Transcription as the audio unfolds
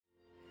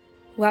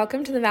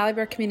Welcome to the Valley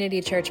Brook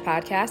Community Church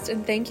podcast,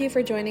 and thank you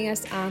for joining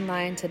us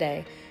online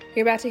today.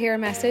 You're about to hear a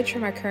message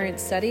from our current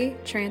study,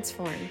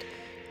 Transformed.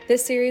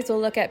 This series will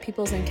look at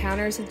people's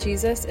encounters with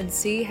Jesus and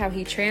see how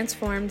he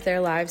transformed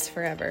their lives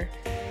forever.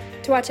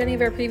 To watch any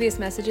of our previous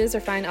messages or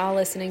find all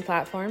listening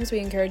platforms, we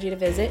encourage you to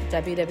visit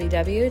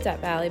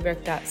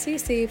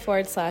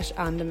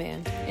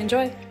www.valleybrook.cc/on-demand.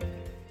 Enjoy!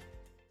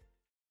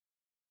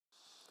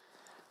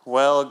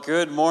 Well,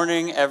 good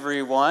morning,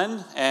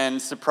 everyone,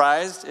 and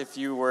surprised if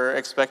you were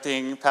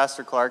expecting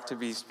Pastor Clark to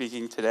be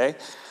speaking today.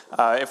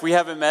 If we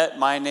haven't met,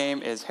 my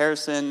name is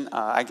Harrison.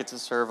 I get to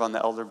serve on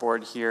the elder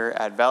board here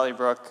at Valley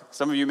Brook.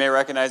 Some of you may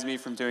recognize me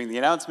from doing the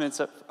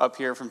announcements up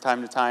here from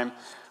time to time,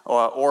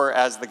 or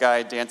as the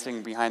guy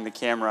dancing behind the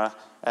camera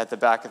at the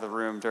back of the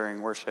room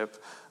during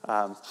worship.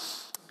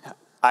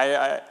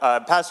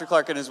 Pastor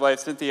Clark and his wife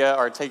Cynthia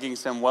are taking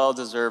some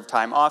well-deserved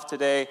time off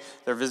today.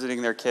 They're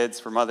visiting their kids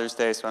for Mother's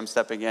Day, so I'm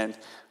stepping in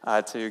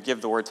to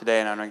give the word today,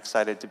 and I'm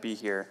excited to be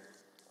here.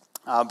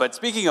 But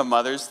speaking of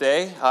Mother's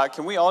Day,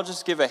 can we all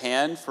just give a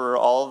hand for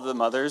all of the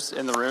mothers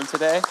in the room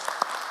today?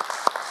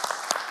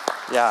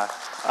 Yeah.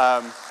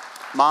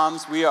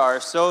 Moms, we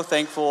are so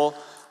thankful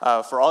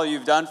for all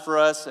you've done for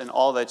us and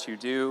all that you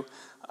do.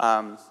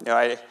 I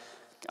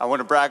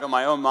want to brag on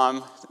my own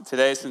mom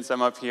today since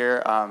I'm up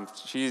here.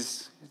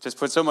 She's just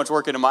put so much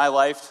work into my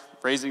life,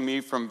 raising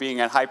me from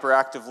being a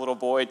hyperactive little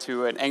boy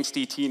to an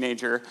angsty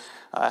teenager,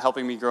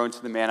 helping me grow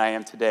into the man I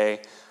am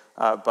today.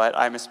 But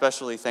I'm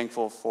especially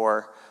thankful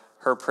for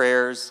her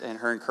prayers and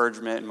her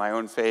encouragement in my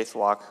own faith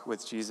walk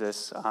with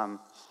Jesus.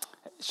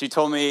 She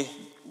told me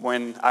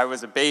when I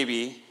was a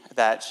baby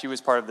that she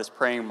was part of this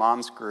praying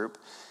moms group,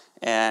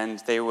 and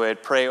they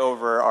would pray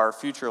over our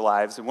future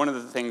lives. And one of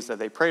the things that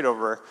they prayed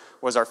over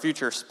was our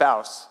future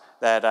spouse,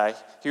 that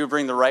he would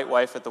bring the right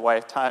wife at the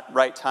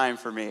right time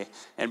for me.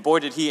 And boy,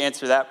 did he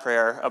answer that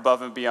prayer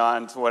above and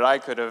beyond what I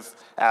could have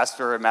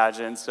asked or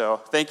imagined. So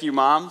thank you,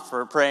 Mom,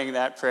 for praying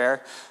that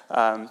prayer.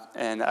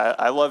 And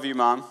I love you,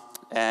 Mom.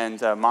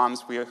 And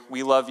moms,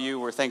 we love you.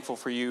 We're thankful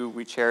for you.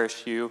 We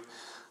cherish you.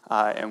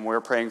 And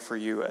we're praying for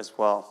you as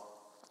well.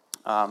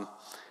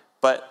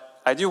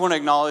 But I do want to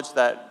acknowledge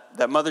that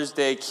Mother's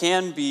Day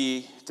can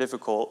be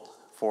difficult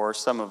for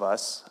some of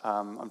us.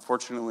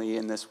 Unfortunately,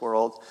 in this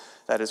world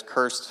that is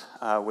cursed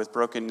with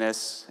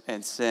brokenness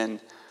and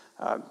sin,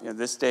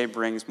 this day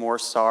brings more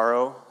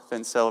sorrow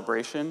than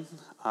celebration.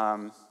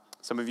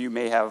 Some of you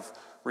may have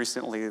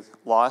recently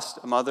lost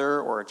a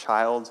mother or a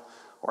child,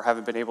 or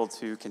haven't been able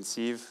to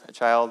conceive a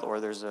child, or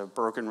there's a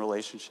broken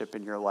relationship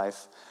in your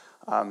life.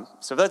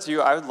 So if that's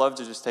you, I would love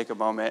to just take a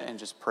moment and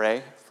just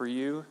pray for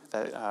you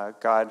that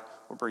God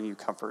will bring you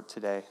comfort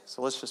today.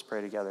 So let's just pray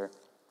together.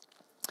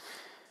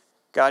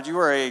 God, you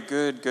are a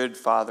good, good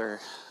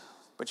Father,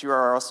 but you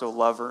are also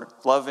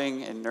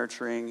loving and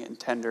nurturing and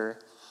tender.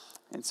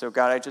 And so,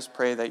 God, I just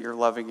pray that your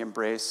loving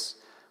embrace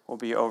will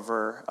be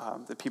over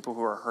the people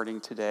who are hurting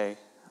today,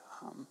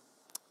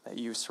 that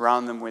you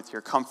surround them with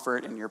your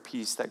comfort and your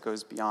peace that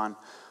goes beyond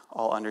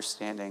all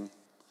understanding,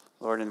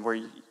 Lord, and where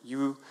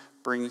you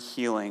bring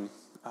healing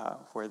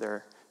where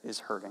there is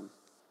hurting.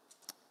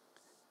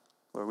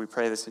 Lord, we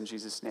pray this in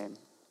Jesus' name.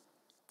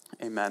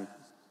 Amen.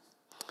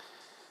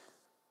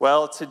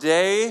 Well,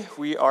 today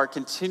we are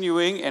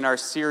continuing in our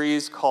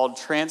series called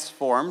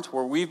Transformed,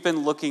 where we've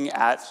been looking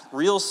at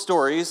real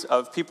stories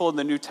of people in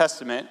the New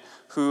Testament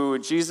who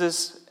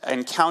Jesus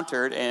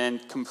encountered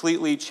and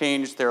completely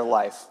changed their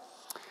life.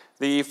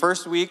 The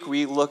first week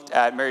we looked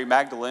at Mary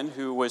Magdalene,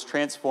 who was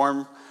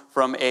transformed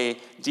from a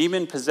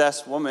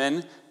demon-possessed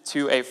woman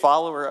to a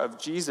follower of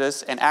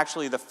Jesus, and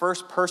actually the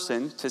first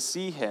person to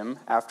see him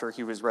after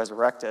he was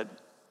resurrected.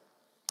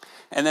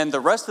 And then the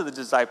rest of the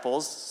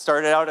disciples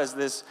started out as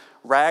this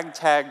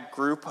ragtag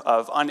group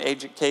of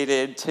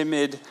uneducated,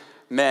 timid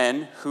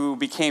men who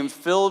became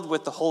filled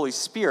with the Holy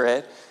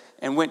Spirit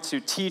and went to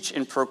teach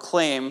and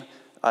proclaim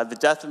the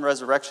death and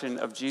resurrection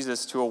of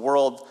Jesus to a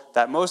world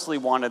that mostly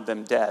wanted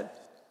them dead.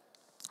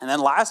 And then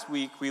last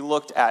week, we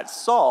looked at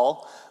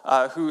Saul,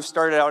 who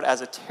started out as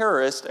a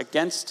terrorist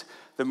against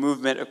the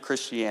movement of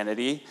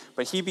Christianity,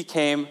 but he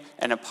became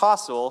an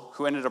apostle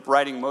who ended up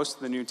writing most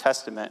of the New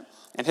Testament.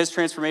 And his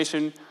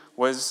transformation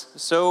was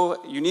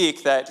so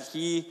unique that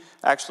he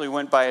actually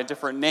went by a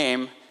different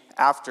name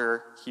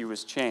after he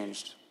was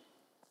changed.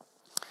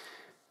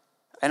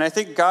 And I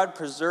think God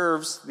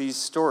preserves these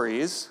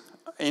stories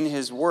in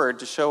his word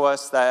to show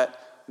us that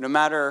no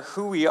matter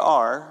who we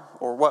are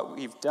or what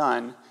we've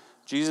done,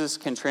 Jesus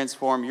can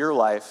transform your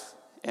life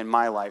and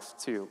my life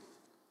too.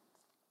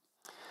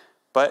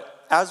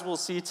 But as we'll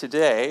see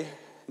today,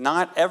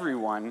 not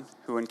everyone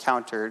who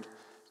encountered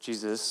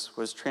Jesus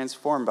was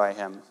transformed by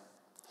him.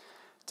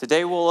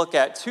 Today we'll look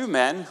at two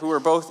men who were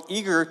both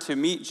eager to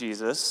meet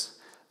Jesus.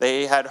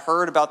 They had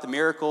heard about the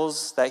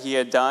miracles that he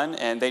had done,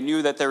 and they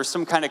knew that there was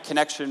some kind of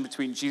connection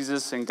between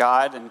Jesus and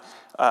God and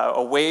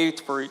a way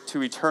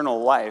to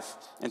eternal life.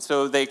 And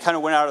so they kind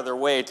of went out of their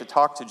way to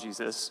talk to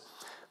Jesus.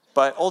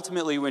 But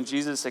ultimately, when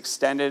Jesus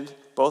extended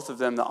both of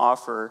them the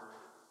offer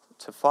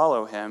to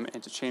follow him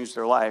and to change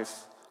their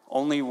life,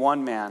 only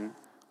one man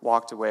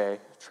walked away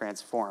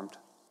transformed.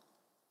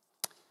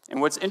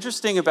 And what's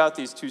interesting about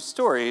these two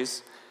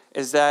stories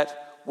is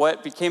that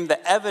what became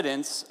the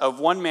evidence of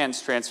one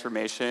man's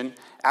transformation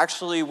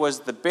actually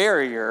was the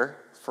barrier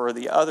for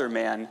the other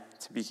man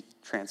to be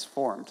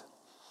transformed.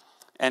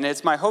 And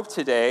it's my hope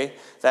today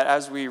that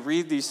as we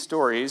read these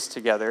stories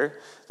together,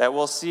 that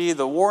we'll see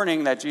the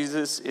warning that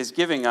Jesus is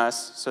giving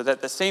us so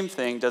that the same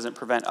thing doesn't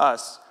prevent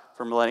us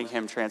from letting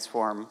him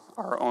transform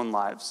our own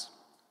lives.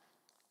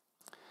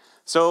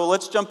 So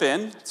let's jump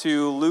in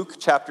to Luke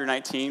chapter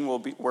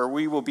 19, where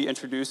we will be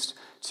introduced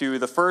to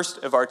the first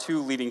of our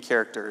two leading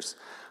characters.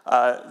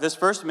 This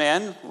first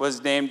man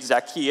was named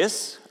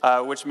Zacchaeus,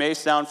 which may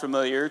sound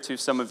familiar to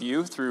some of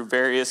you through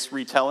various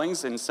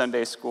retellings in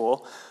Sunday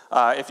school.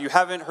 If you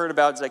haven't heard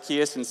about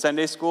Zacchaeus in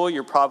Sunday school,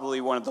 you're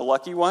probably one of the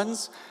lucky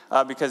ones,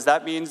 because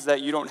that means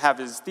that you don't have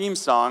his theme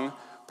song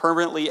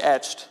permanently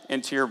etched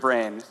into your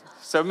brain.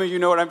 Some of you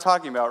know what I'm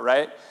talking about,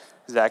 right?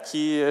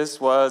 Zacchaeus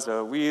was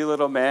a wee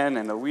little man,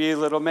 and a wee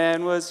little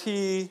man was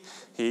he.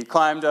 He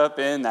climbed up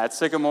in that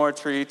sycamore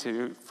tree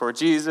for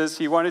Jesus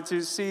he wanted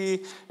to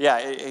see. Yeah,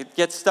 it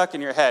gets stuck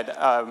in your head.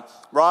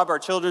 Rob, our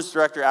children's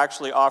director,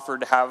 actually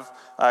offered to have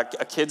a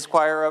kids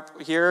choir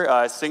up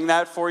here sing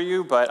that for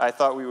you, but I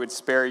thought we would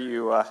spare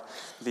you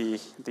the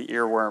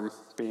earworm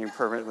being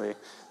permanently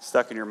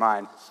stuck in your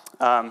mind.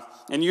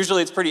 And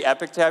usually it's pretty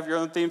epic to have your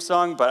own theme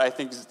song, but I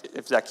think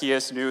if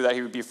Zacchaeus knew that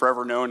he would be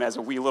forever known as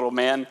a wee little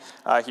man,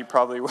 he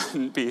probably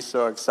wouldn't be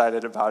so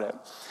excited about it.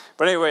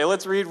 But anyway,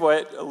 let's read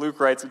what Luke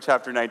writes in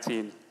chapter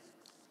 19.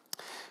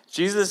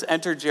 Jesus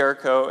entered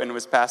Jericho and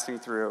was passing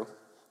through.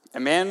 A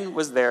man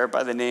was there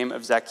by the name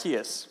of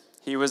Zacchaeus.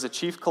 He was a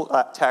chief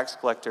tax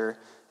collector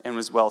and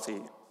was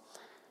wealthy.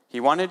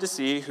 He wanted to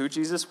see who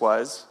Jesus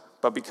was,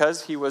 but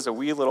because he was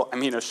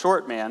a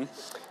short man,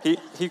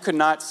 he could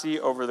not see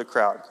over the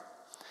crowd.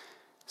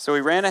 So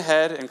he ran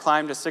ahead and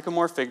climbed a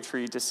sycamore fig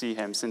tree to see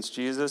him, since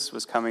Jesus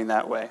was coming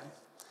that way.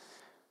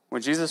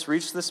 When Jesus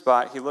reached the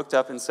spot, he looked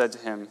up and said to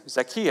him,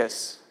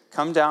 "Zacchaeus,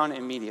 come down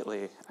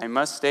immediately. I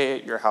must stay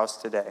at your house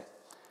today."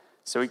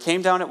 So he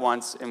came down at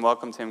once and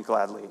welcomed him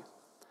gladly.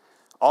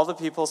 All the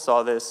people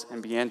saw this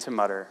and began to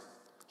mutter,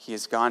 "He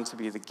has gone to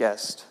be the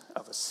guest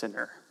of a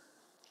sinner."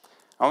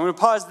 I'm going to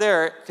pause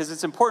there because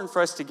it's important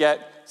for us to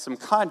get some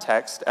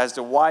context as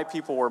to why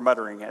people were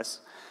muttering this.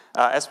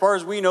 As far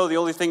as we know, the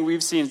only thing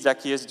we've seen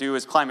Zacchaeus do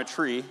is climb a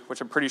tree,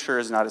 which I'm pretty sure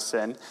is not a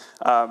sin.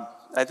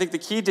 I think the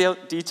key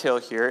detail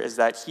here is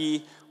that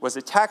he was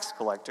a tax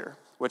collector,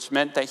 which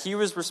meant that he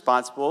was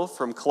responsible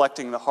for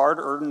collecting the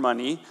hard-earned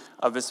money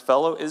of his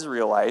fellow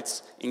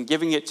Israelites and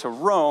giving it to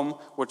Rome,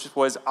 which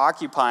was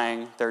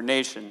occupying their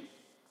nation.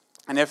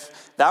 And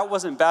if that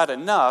wasn't bad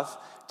enough,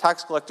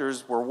 tax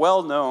collectors were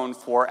well known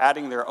for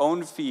adding their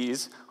own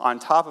fees on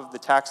top of the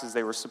taxes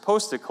they were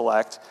supposed to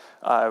collect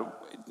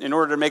in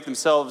order to make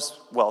themselves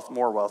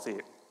more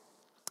wealthy.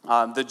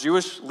 The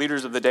Jewish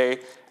leaders of the day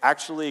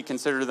actually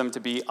considered them to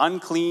be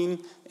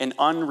unclean and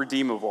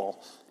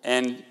unredeemable.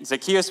 And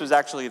Zacchaeus was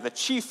actually the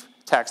chief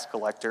tax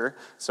collector,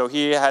 so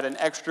he had an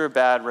extra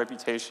bad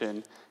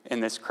reputation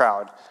in this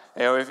crowd.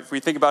 If we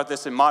think about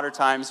this in modern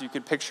times, you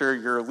could picture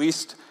your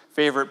least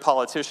favorite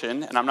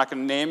politician, and I'm not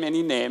going to name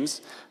any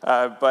names,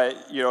 but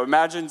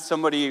imagine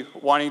somebody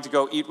wanting to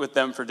go eat with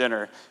them for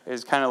dinner.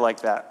 It's kind of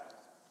like that.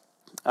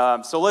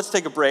 So let's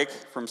take a break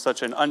from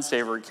such an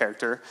unsavory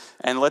character,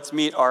 and let's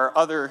meet our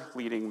other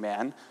leading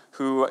man,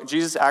 who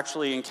Jesus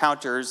actually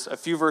encounters a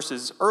few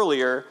verses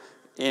earlier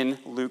in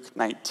Luke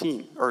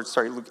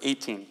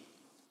 18.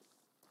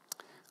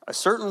 A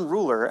certain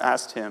ruler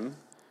asked him,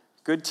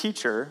 "Good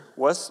teacher,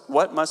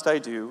 what must I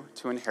do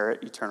to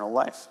inherit eternal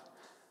life?"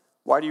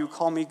 "Why do you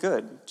call me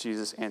good?"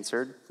 Jesus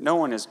answered. "No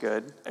one is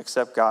good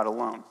except God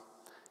alone.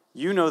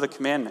 You know the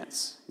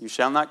commandments. You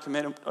shall not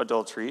commit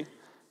adultery.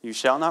 You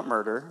shall not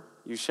murder.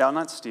 You shall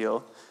not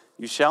steal.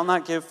 You shall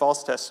not give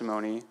false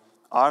testimony.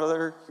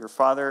 Honor your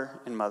father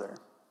and mother.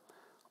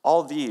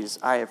 All these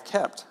I have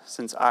kept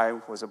since I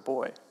was a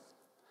boy."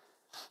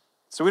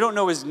 So we don't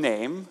know his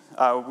name.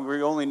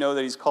 We only know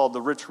that he's called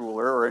the rich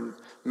ruler, or in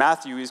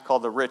Matthew, he's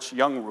called the rich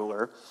young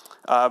ruler.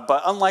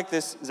 But unlike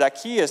this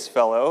Zacchaeus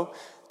fellow,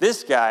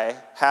 this guy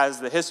has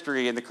the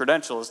history and the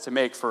credentials to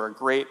make for a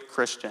great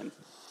Christian.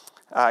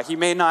 He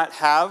may not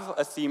have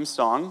a theme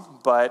song,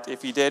 but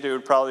if he did, it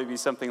would probably be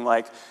something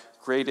like,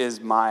 "Great is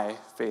my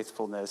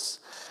faithfulness,"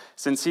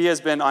 since he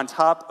has been on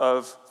top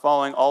of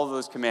following all of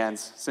those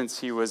commands since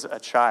he was a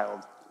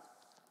child.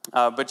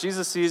 But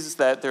Jesus sees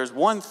that there's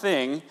one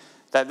thing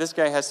that this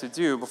guy has to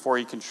do before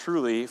he can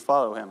truly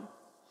follow him.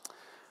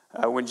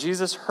 When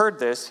Jesus heard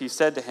this, he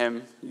said to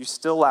him, "You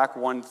still lack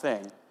one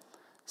thing.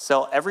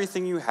 Sell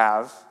everything you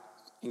have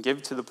and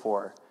give to the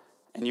poor,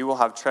 and you will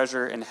have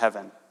treasure in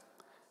heaven.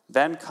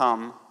 Then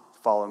come,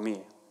 follow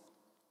me."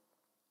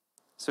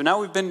 So now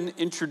we've been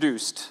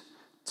introduced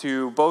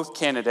to both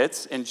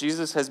candidates, and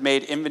Jesus has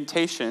made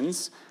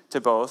invitations to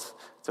both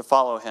to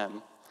follow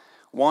him.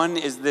 One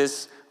is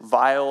this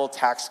vile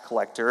tax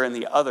collector, and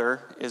the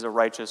other is a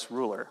righteous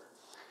ruler.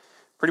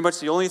 Pretty much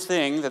the only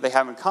thing that they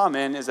have in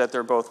common is that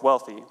they're both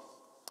wealthy.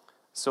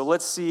 So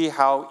let's see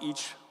how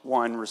each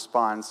one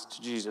responds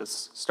to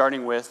Jesus,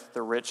 starting with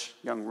the rich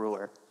young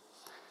ruler.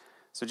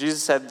 So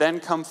Jesus said, "Then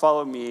come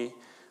follow me."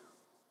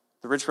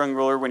 The rich young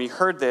ruler, when he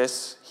heard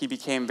this, he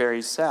became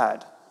very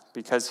sad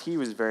because he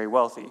was very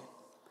wealthy.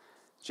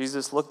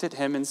 Jesus looked at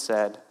him and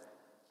said,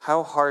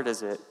 "How hard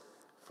is it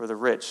for the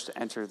rich to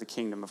enter the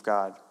kingdom of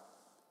God?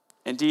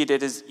 Indeed,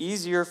 it is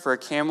easier for a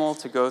camel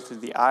to go through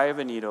the eye of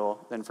a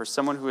needle than for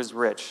someone who is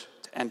rich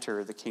to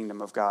enter the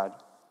kingdom of God."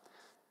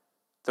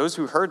 Those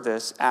who heard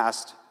this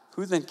asked,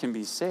 "Who then can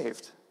be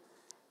saved?"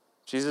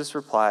 Jesus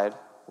replied,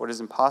 "What is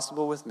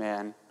impossible with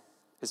man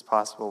is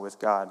possible with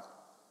God."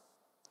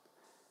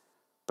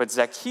 But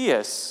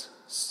Zacchaeus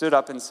stood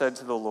up and said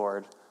to the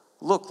Lord,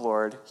 "Look,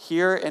 Lord,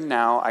 here and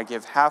now I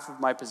give half of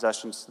my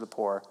possessions to the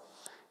poor.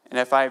 And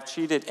if I have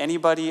cheated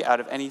anybody out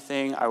of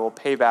anything, I will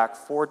pay back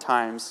 4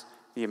 times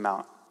the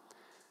amount."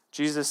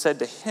 Jesus said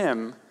to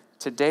him,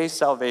 "Today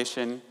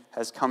salvation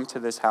has come to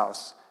this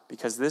house,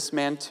 because this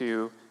man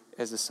too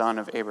is a son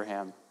of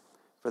Abraham.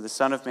 For the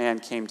Son of Man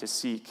came to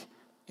seek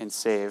and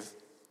save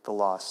the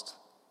lost."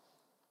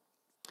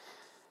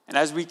 And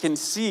as we can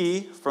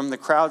see from the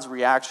crowd's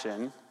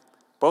reaction,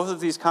 both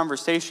of these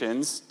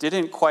conversations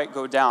didn't quite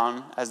go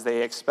down as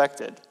they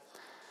expected.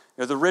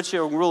 The rich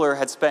young ruler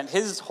had spent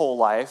his whole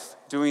life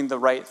doing the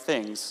right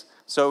things.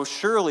 So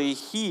surely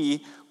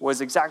he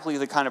was exactly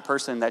the kind of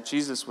person that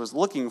Jesus was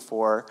looking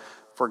for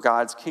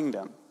God's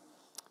kingdom.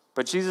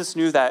 But Jesus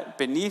knew that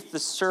beneath the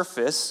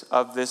surface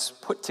of this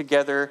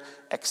put-together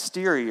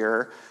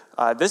exterior,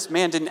 this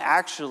man didn't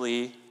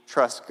actually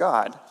trust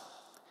God.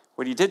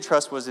 What he did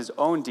trust was his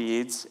own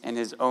deeds and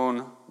his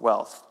own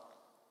wealth.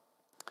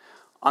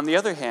 On the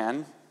other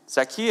hand,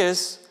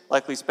 Zacchaeus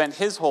likely spent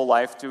his whole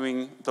life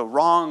doing the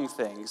wrong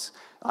things.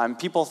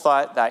 People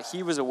thought that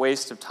he was a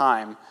waste of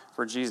time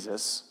for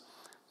Jesus.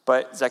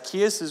 But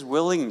Zacchaeus'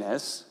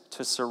 willingness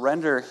to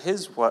surrender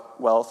his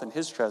wealth and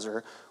his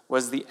treasure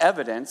was the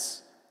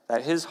evidence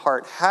that his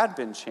heart had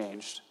been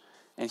changed,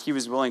 and he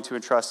was willing to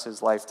entrust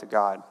his life to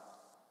God.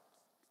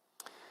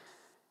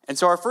 And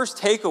so our first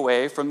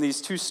takeaway from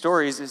these two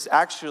stories is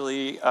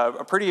actually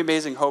a pretty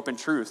amazing hope and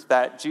truth,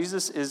 that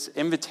Jesus'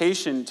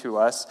 invitation to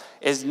us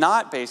is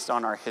not based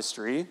on our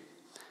history,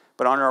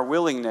 but on our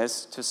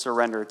willingness to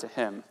surrender to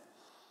him.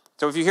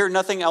 So if you hear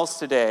nothing else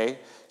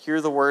today,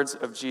 hear the words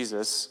of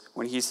Jesus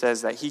when he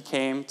says that he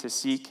came to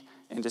seek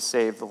and to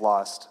save the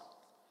lost.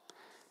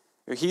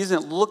 He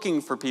isn't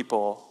looking for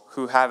people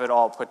who have it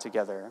all put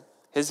together.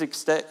 His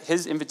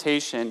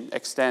invitation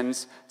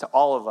extends to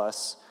all of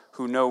us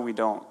who know we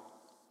don't.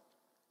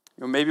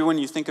 Maybe when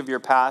you think of your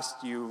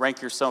past, you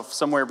rank yourself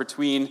somewhere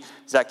between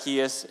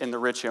Zacchaeus and the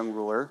rich young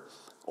ruler.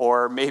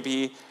 Or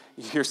maybe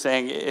you're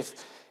saying,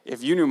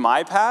 if you knew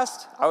my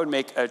past, I would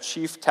make a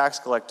chief tax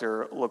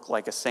collector look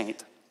like a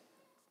saint.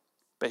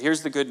 But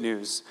here's the good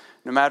news.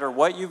 No matter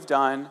what you've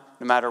done,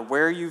 no matter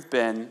where you've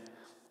been,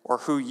 or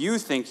who you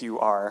think you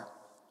are,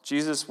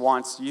 Jesus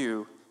wants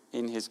you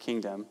in his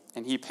kingdom.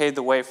 And he paid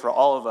the way for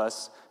all of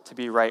us to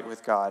be right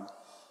with God.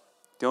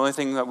 The only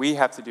thing that we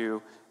have to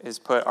do is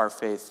put our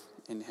faith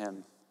in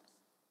him.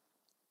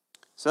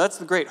 So that's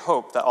the great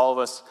hope that all of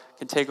us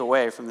can take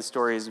away from the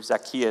stories of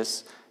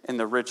Zacchaeus and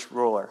the rich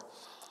ruler.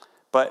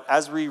 But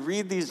as we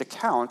read these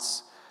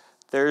accounts,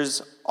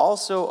 there's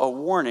also a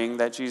warning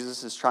that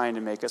Jesus is trying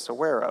to make us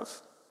aware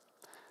of.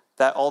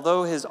 That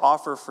although his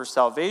offer for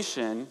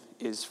salvation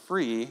is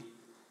free,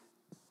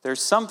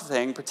 there's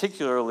something,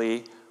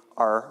 particularly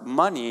our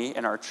money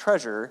and our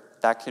treasure,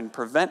 that can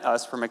prevent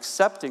us from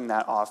accepting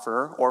that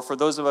offer, or for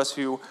those of us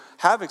who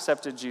have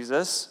accepted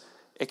Jesus,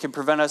 it can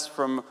prevent us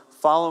from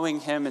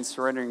following him and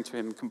surrendering to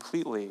him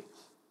completely.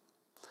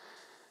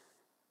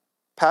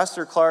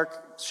 Pastor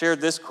Clark shared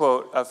this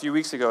quote a few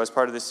weeks ago as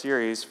part of this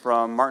series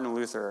from Martin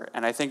Luther,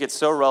 and I think it's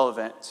so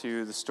relevant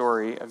to the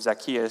story of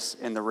Zacchaeus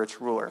and the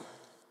rich ruler.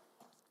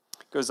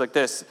 It goes like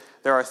this: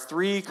 there are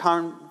three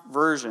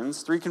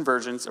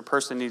conversions a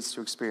person needs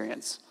to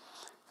experience: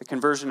 the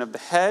conversion of the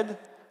head,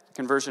 the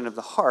conversion of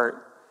the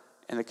heart,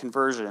 and the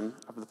conversion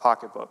of the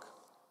pocketbook.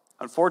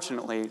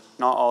 Unfortunately,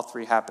 not all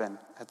three happen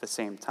at the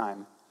same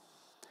time.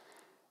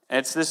 And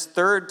it's this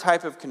third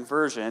type of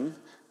conversion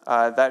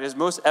that is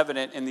most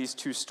evident in these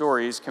two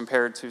stories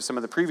compared to some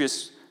of the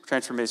previous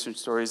transformation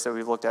stories that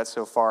we've looked at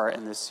so far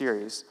in this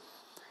series.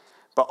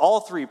 But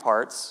all three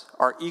parts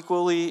are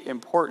equally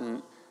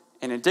important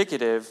and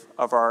indicative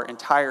of our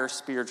entire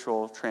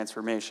spiritual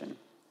transformation.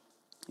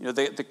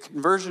 The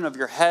conversion of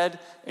your head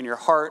and your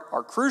heart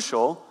are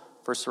crucial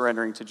for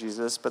surrendering to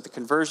Jesus, but the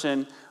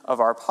conversion of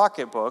our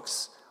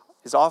pocketbooks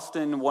is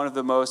often one of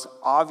the most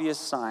obvious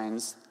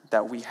signs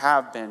that we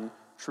have been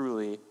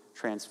truly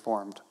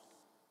transformed.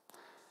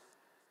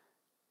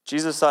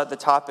 Jesus thought the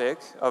topic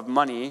of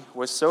money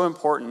was so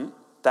important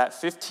that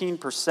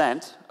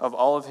 15% of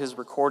all of his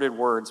recorded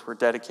words were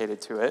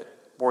dedicated to it,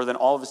 more than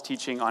all of his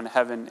teaching on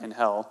heaven and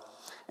hell.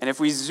 And if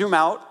we zoom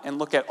out and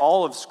look at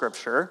all of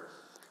Scripture,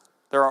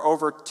 there are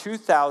over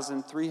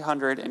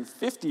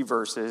 2,350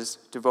 verses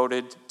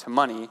devoted to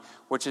money,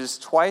 which is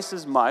twice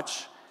as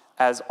much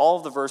as all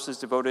of the verses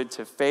devoted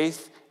to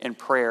faith and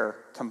prayer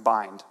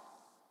combined.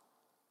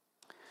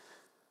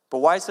 But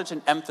why such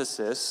an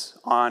emphasis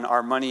on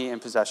our money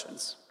and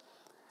possessions?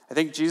 I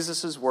think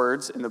Jesus'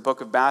 words in the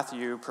book of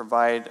Matthew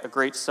provide a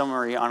great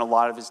summary on a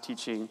lot of his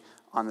teaching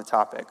on the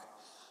topic.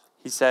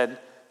 He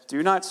said,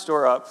 "Do not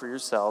store up for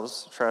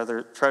yourselves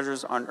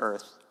treasures on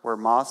earth, where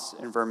moths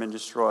and vermin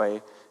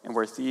destroy, and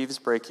where thieves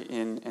break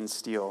in and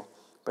steal.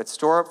 But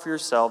store up for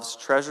yourselves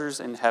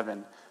treasures in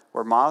heaven,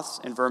 where moths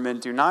and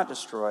vermin do not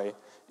destroy,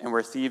 and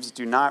where thieves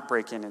do not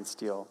break in and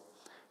steal.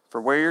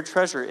 For where your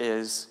treasure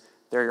is,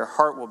 there your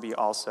heart will be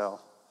also.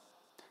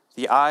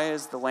 The eye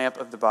is the lamp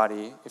of the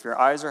body. If your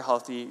eyes are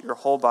healthy, your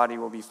whole body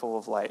will be full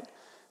of light.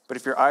 But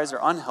if your eyes are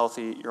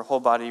unhealthy, your whole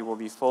body will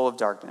be full of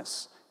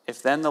darkness.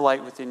 If then the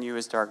light within you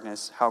is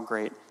darkness, how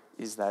great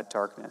is that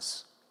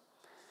darkness?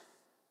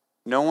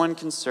 No one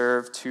can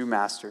serve two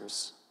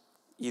masters.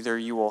 Either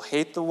you will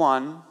hate the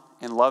one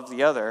and love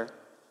the other,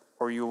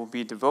 or you will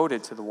be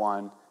devoted to the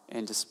one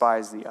and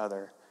despise the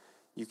other.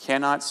 You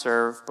cannot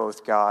serve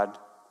both God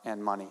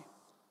and money."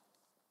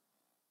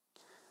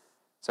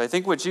 So I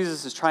think what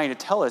Jesus is trying to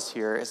tell us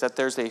here is that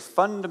there's a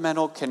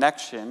fundamental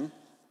connection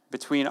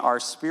between our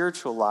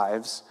spiritual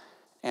lives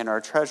and our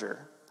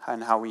treasure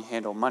and how we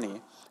handle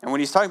money. And when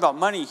he's talking about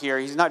money here,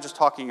 he's not just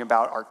talking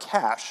about our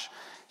cash.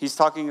 He's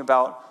talking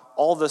about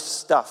all the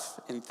stuff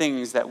and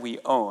things that we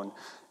own.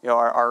 You know,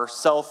 our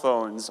cell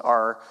phones,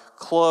 our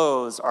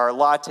clothes, our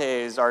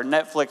lattes, our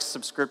Netflix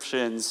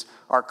subscriptions,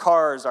 our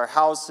cars, our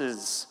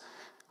houses,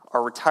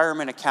 our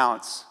retirement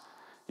accounts.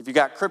 If you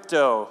got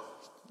crypto,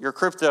 your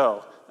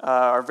crypto.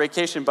 Our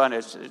vacation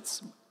budget,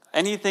 it's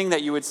anything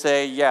that you would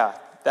say, yeah,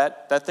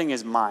 that thing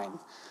is mine.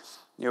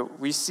 You know,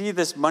 we see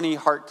this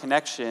money-heart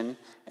connection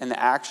in the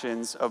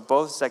actions of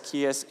both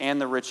Zacchaeus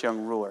and the rich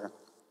young ruler.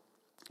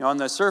 You know, on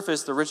the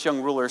surface, the rich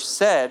young ruler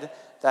said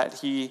that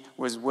he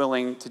was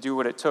willing to do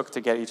what it took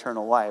to get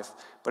eternal life,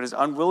 but his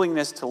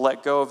unwillingness to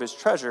let go of his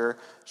treasure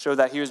showed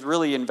that he was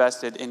really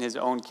invested in his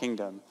own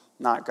kingdom,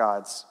 not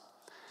God's.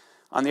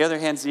 On the other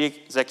hand,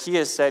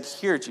 Zacchaeus said,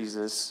 "Here,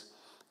 Jesus,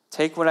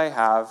 take what I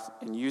have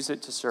and use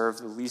it to serve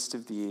the least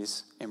of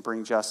these and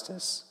bring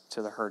justice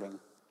to the hurting."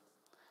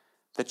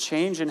 The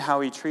change in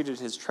how he treated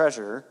his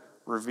treasure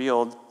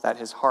revealed that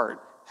his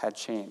heart had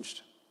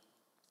changed.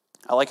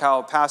 I like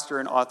how pastor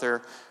and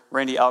author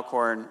Randy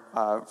Alcorn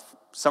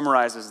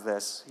summarizes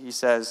this. He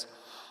says,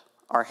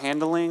 "Our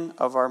handling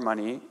of our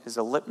money is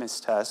a litmus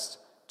test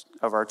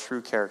of our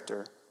true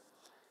character.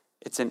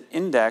 It's an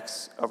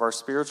index of our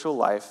spiritual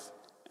life,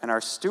 and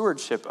our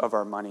stewardship of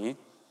our money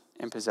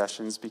and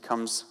possessions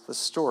becomes the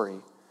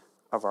story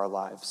of our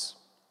lives."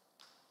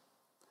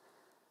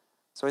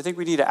 So I think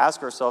we need to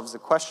ask ourselves the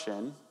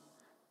question,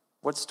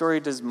 what story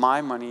does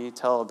my money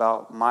tell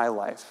about my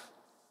life?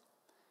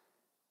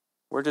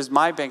 Where does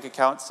my bank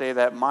account say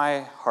that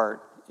my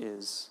heart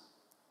is?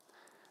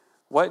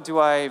 What do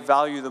I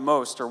value the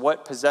most, or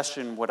what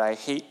possession would I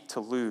hate to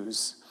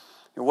lose?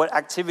 What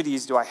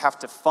activities do I have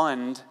to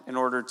fund in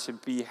order to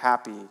be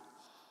happy?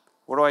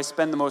 What do I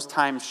spend the most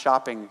time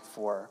shopping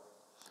for?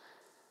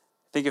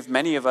 I think if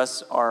many of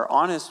us are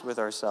honest with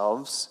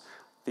ourselves,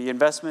 the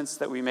investments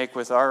that we make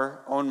with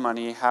our own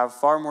money have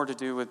far more to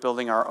do with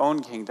building our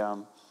own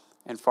kingdom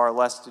and far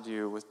less to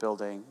do with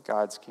building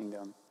God's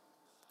kingdom.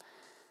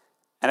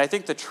 And I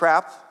think the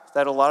trap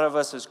that a lot of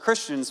us as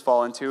Christians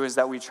fall into is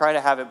that we try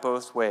to have it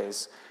both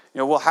ways. You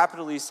know, we'll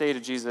happily say to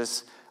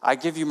Jesus, "I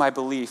give you my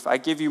belief, I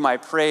give you my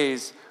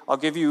praise, I'll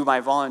give you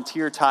my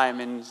volunteer time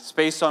and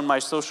space on my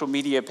social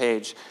media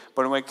page."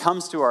 But when it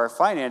comes to our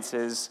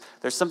finances,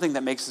 there's something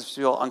that makes us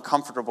feel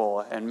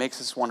uncomfortable and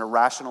makes us want to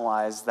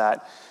rationalize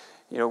that,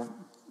 you know,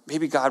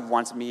 maybe God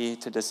wants me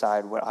to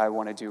decide what I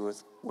want to do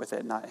with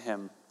it, not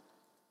him.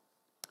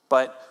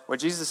 But what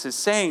Jesus is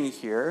saying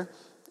here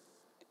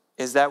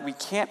is that we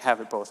can't have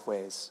it both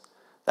ways,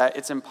 that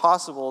it's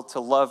impossible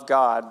to love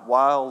God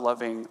while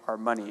loving our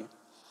money.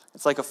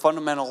 It's like a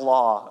fundamental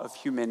law of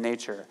human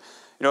nature.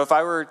 You know, if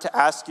I were to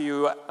ask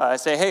you,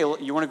 say, "Hey,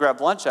 you want to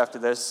grab lunch after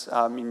this?"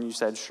 And you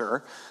said,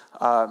 "Sure."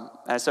 And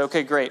I said,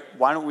 "Okay, great.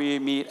 Why don't we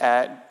meet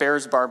at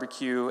Bear's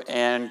Barbecue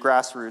and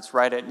Grassroots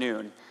right at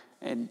noon?"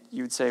 And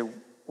you would say,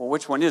 "Well,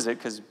 which one is it?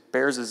 Because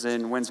Bear's is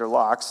in Windsor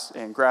Locks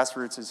and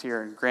Grassroots is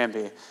here in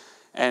Granby."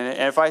 And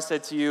if I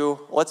said to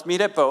you, "Let's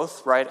meet at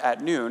both right at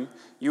noon,"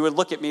 you would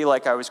look at me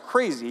like I was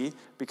crazy,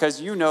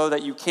 because you know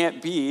that you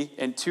can't be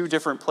in two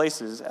different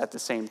places at the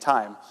same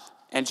time.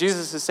 And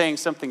Jesus is saying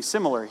something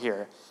similar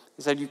here.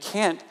 He said you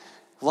can't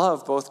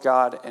love both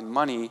God and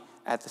money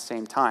at the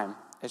same time.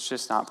 It's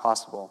just not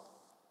possible.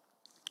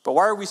 But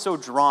why are we so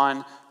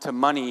drawn to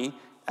money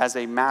as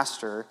a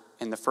master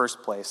in the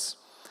first place?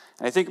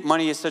 And I think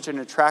money is such an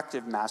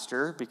attractive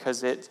master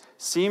because it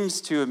seems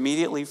to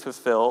immediately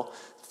fulfill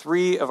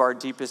three of our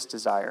deepest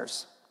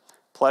desires: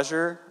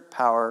 pleasure,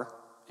 power,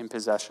 and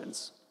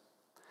possessions.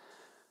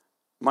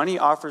 Money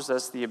offers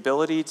us the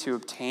ability to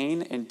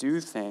obtain and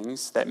do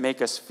things that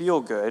make us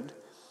feel good,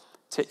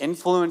 to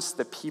influence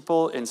the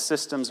people and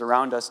systems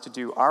around us to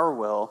do our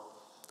will,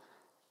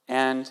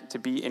 and to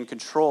be in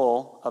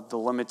control of the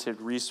limited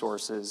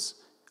resources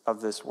of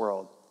this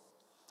world.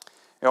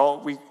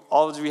 All we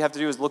have to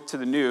do is look to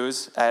the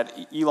news at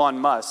Elon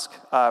Musk,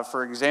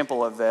 for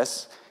example of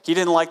this. He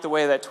didn't like the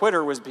way that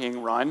Twitter was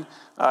being run,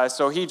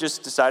 so he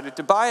just decided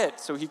to buy it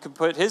so he could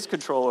put his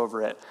control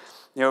over it.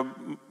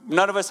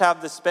 None of us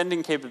have the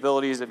spending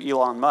capabilities of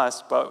Elon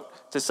Musk,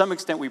 but to some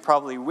extent we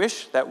probably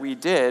wish that we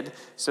did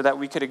so that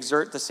we could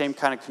exert the same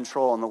kind of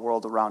control on the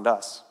world around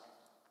us.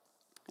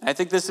 And I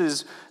think this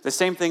is the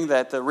same thing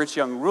that the rich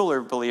young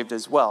ruler believed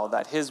as well,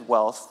 that his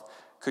wealth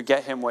could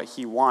get him what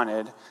he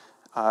wanted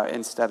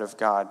instead of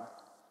God.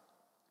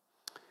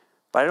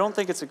 But I don't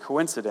think it's a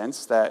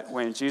coincidence that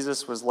when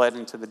Jesus was led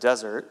into the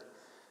desert,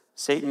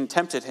 Satan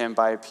tempted him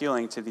by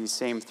appealing to these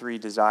same three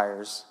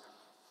desires.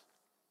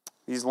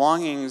 These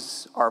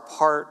longings are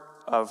part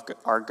of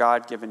our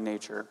God-given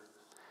nature.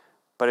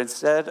 But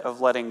instead of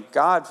letting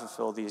God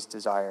fulfill these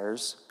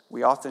desires,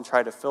 we often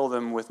try to fill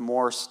them with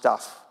more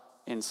stuff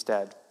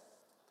instead.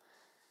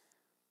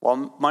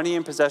 While money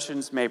and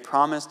possessions may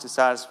promise to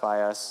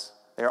satisfy us,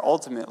 they are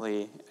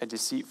ultimately a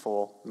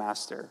deceitful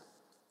master.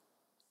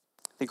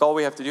 I think all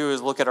we have to do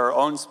is look at our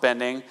own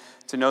spending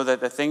to know that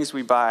the things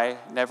we buy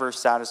never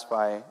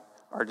satisfy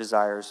our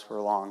desires for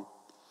long.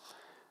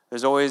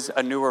 There's always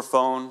a newer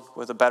phone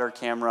with a better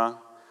camera.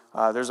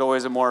 There's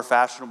always a more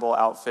fashionable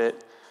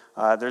outfit.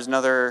 There's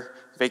another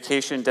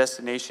vacation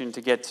destination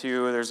to get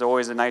to. There's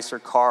always a nicer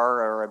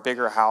car or a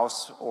bigger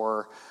house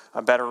or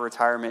a better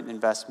retirement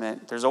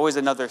investment. There's always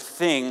another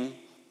thing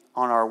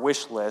on our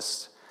wish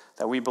list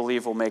that we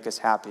believe will make us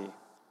happy.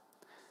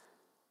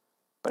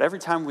 But every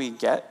time we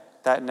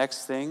get that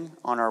next thing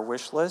on our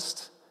wish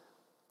list,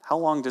 how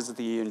long does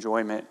the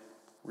enjoyment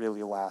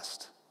really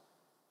last?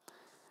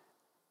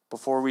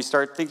 Before we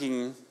start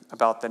thinking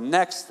about the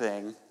next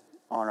thing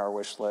on our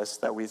wish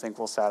list that we think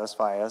will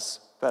satisfy us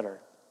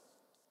better.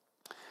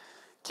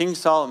 King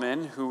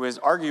Solomon, who was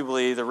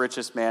arguably the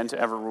richest man to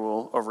ever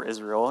rule over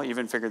Israel,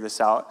 even figured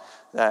this out,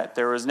 that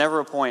there was never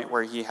a point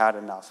where he had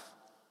enough.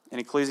 In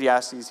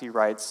Ecclesiastes, he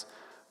writes,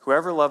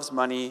 "Whoever loves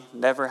money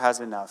never has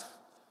enough.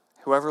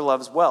 Whoever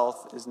loves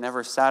wealth is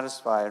never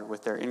satisfied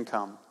with their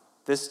income.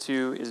 This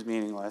too is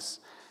meaningless.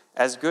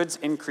 As goods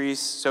increase,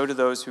 so do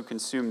those who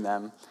consume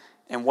them.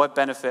 And what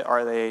benefit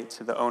are they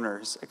to the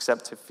owners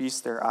except to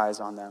feast their eyes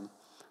on them?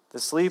 The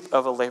sleep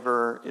of a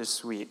laborer is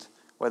sweet,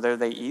 whether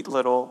they eat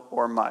little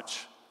or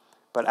much.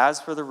 But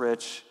as for the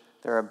rich,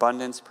 their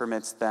abundance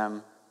permits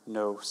them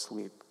no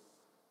sleep."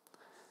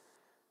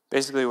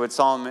 Basically, what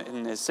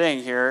Solomon is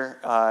saying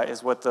here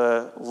is what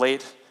the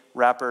late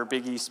rapper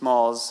Biggie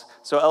Smalls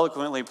so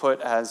eloquently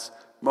put as,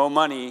 "Mo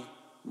money,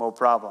 mo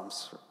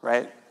problems,"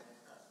 right?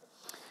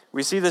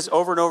 We see this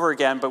over and over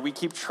again, but we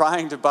keep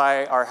trying to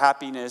buy our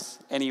happiness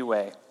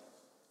anyway.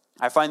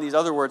 I find these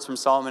other words from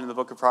Solomon in the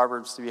book of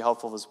Proverbs to be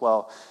helpful as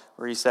well,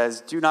 where he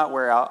says, "Do not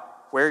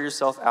wear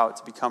yourself out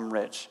to become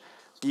rich.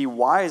 Be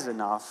wise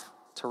enough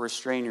to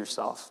restrain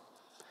yourself.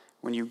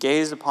 When you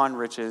gaze upon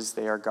riches,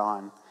 they are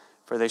gone,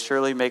 for they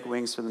surely make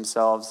wings for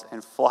themselves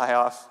and fly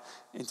off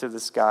into the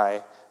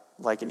sky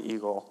like an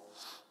eagle."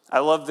 I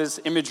love this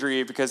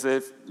imagery because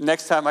if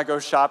next time I go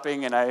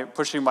shopping and I'm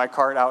pushing my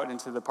cart out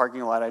into the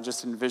parking lot, I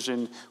just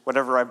envision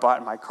whatever I bought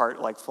in my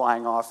cart like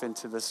flying off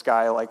into the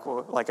sky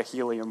like a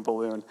helium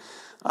balloon.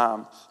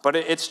 But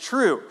it's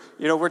true.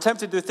 We're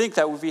tempted to think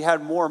that if we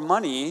had more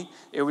money,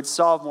 it would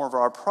solve more of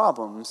our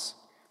problems.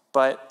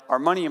 But our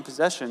money and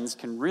possessions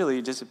can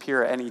really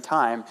disappear at any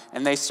time,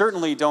 and they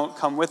certainly don't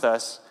come with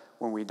us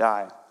when we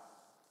die.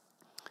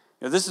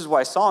 This is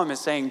why Solomon is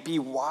saying, be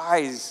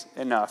wise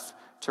enough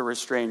to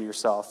restrain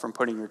yourself from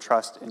putting your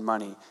trust in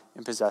money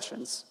and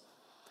possessions.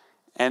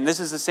 And this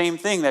is the same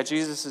thing that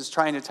Jesus is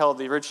trying to tell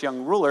the rich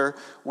young ruler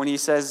when he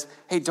says,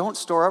 hey, don't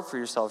store up for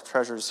yourself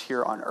treasures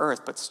here on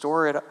earth, but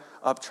store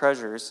up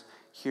treasures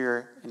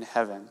here in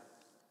heaven.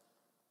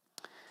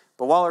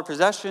 But while our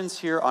possessions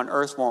here on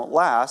earth won't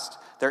last,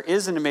 there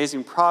is an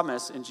amazing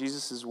promise in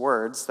Jesus'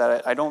 words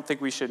that I don't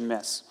think we should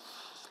miss.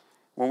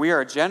 When we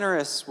are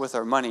generous with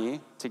our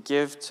money to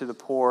give to the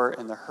poor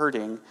and the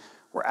hurting,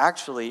 we're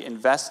actually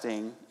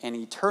investing in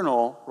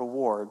eternal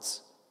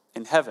rewards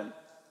in heaven.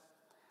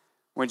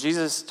 When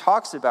Jesus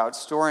talks about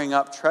storing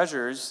up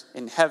treasures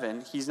in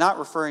heaven, he's not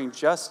referring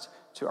just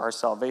to our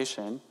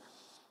salvation,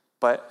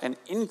 but an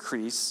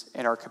increase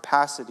in our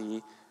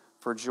capacity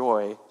for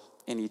joy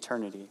in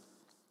eternity.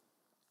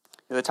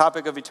 The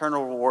topic of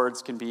eternal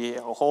rewards can be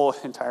a whole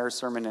entire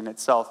sermon in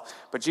itself,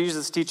 but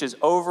Jesus teaches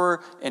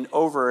over and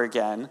over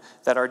again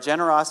that our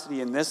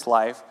generosity in this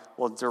life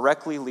will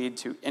directly lead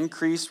to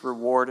increased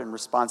reward and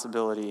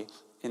responsibility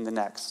in the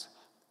next.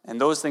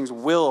 And those things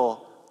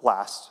will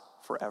last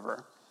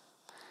forever.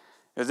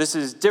 This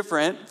is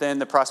different than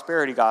the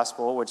prosperity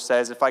gospel, which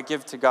says if I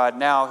give to God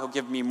now, he'll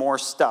give me more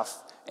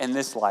stuff in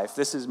this life.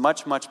 This is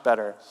much, much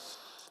better.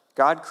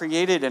 God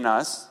created in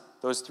us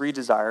those three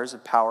desires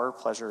of power,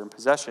 pleasure, and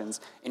possessions,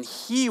 and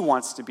he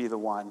wants to be the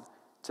one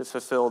to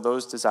fulfill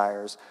those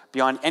desires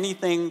beyond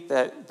anything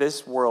that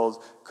this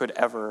world could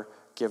ever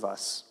give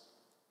us.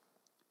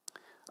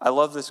 I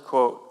love this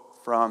quote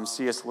from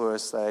C.S.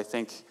 Lewis that I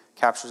think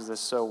captures this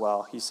so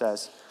well. He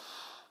says,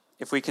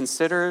 "If we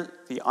consider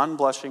the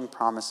unblushing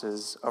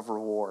promises of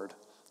reward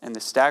and the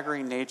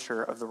staggering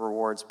nature of the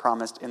rewards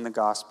promised in the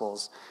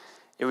Gospels,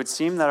 it would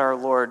seem that our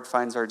Lord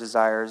finds our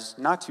desires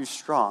not too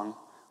strong,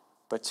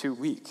 but too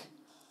weak.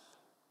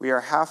 We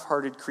are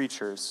half-hearted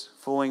creatures,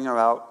 fooling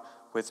about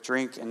with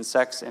drink and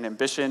sex and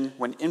ambition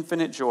when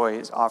infinite joy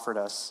is offered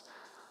us,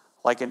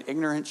 like an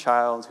ignorant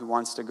child who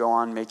wants to go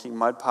on making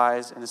mud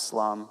pies in a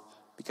slum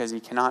because he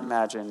cannot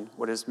imagine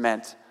what is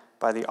meant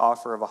by the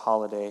offer of a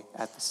holiday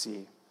at the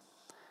sea.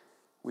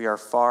 We are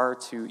far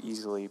too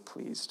easily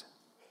pleased."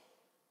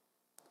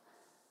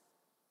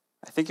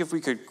 I think if we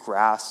could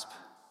grasp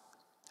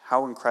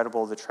how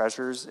incredible the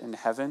treasures in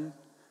heaven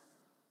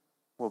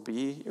will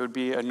be, it would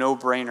be a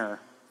no-brainer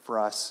for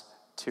us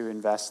to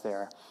invest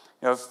there.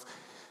 If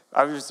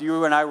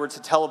you and I were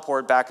to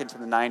teleport back into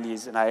the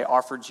 90s and I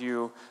offered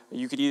you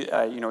could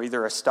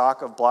either a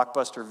stock of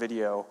Blockbuster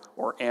Video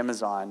or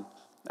Amazon,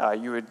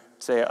 you would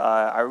say,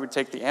 I would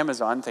take the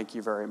Amazon, thank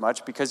you very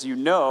much, because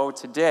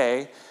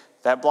today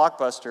that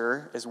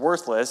Blockbuster is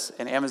worthless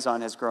and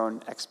Amazon has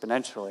grown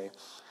exponentially.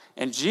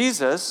 And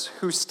Jesus,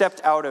 who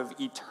stepped out of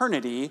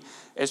eternity,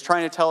 is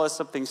trying to tell us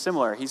something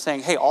similar. He's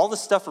saying, hey, all the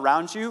stuff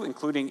around you,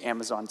 including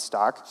Amazon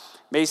stock,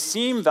 may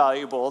seem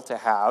valuable to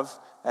have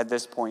at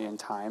this point in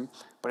time,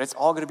 but it's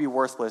all going to be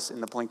worthless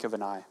in the blink of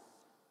an eye.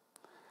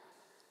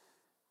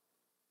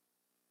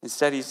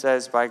 Instead, he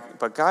says,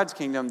 but God's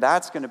kingdom,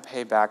 that's going to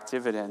pay back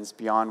dividends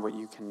beyond what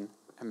you can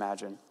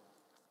imagine.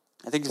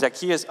 I think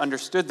Zacchaeus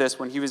understood this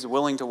when he was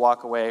willing to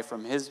walk away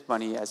from his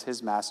money as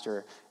his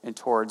master and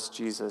towards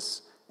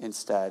Jesus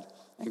instead.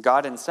 And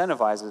God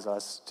incentivizes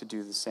us to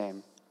do the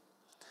same.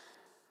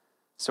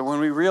 So when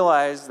we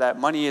realize that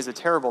money is a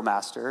terrible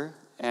master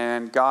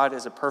and God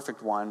is a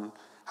perfect one,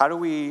 how do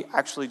we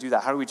actually do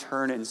that? How do we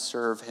turn and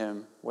serve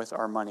him with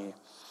our money?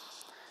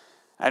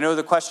 I know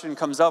the question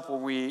comes up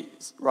when we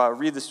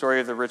read the story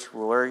of the rich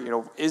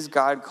ruler, is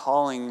God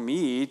calling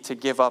me to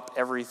give up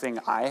everything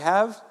I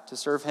have to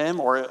serve him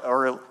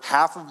or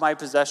half of my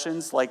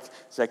possessions like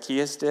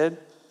Zacchaeus did?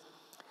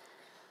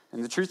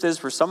 And the truth is,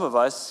 for some of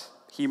us,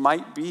 he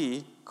might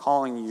be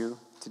calling you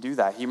to do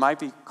that. He might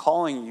be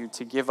calling you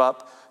to give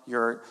up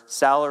your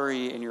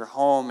salary and your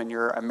home and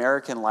your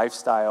American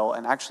lifestyle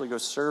and actually go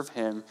serve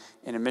him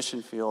in a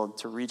mission field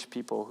to reach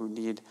people who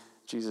need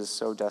Jesus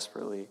so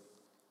desperately.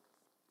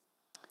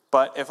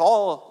 But if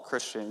all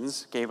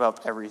Christians gave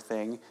up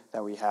everything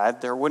that we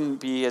had, there wouldn't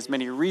be as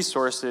many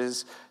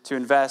resources to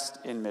invest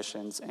in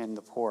missions and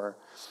the poor.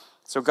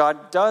 So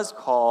God does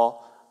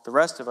call the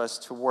rest of us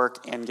to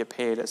work and get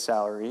paid a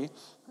salary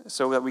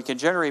so that we can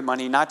generate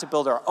money, not to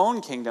build our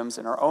own kingdoms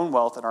and our own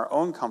wealth and our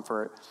own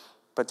comfort,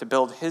 but to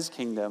build his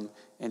kingdom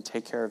and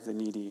take care of the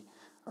needy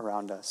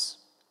around us.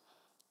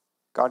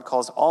 God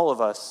calls all of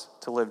us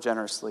to live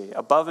generously,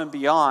 above and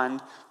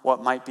beyond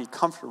what might be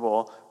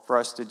comfortable for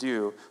us to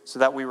do, so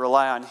that we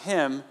rely on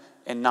him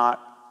and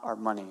not our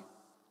money.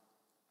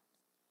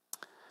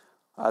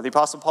 The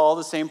Apostle Paul,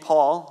 the same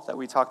Paul that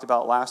we talked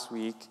about last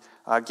week,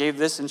 gave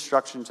this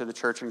instruction to the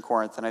church in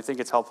Corinth, and I think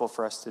it's helpful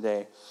for us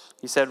today.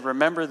 He said,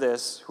 "Remember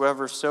this,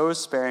 whoever sows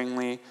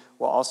sparingly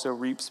will also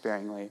reap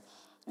sparingly,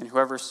 and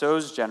whoever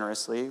sows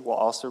generously will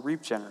also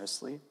reap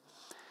generously.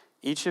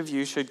 Each of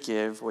you should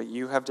give what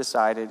you have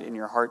decided in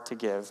your heart to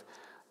give,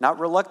 not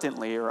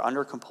reluctantly or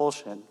under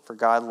compulsion, for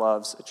God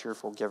loves a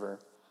cheerful giver.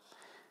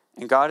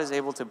 And God is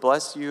able to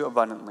bless you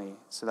abundantly,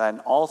 so that in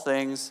all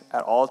things,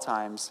 at all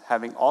times,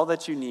 having all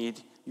that you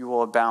need, you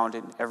will abound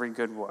in every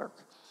good work.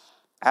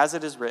 As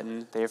it is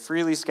written, they have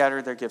freely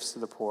scattered their gifts to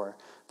the poor.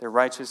 Their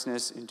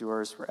righteousness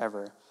endures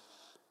forever.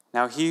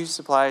 Now he who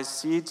supplies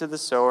seed to the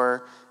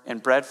sower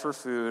and bread for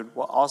food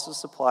will also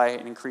supply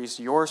and increase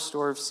your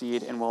store of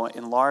seed and will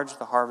enlarge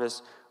the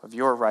harvest of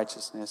your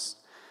righteousness.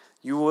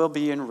 You will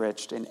be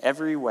enriched in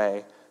every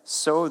way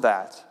so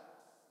that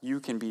you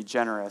can be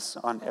generous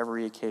on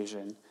every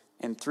occasion.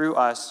 And through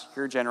us,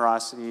 your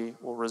generosity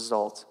will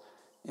result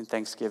in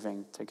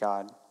thanksgiving to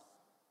God."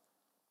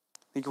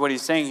 I think what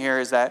he's saying here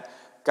is that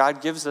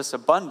God gives us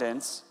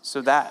abundance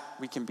so that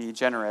we can be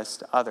generous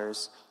to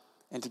others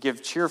and to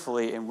give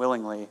cheerfully and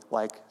willingly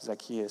like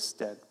Zacchaeus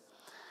did.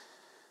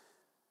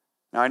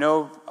 Now, I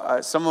know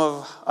some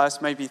of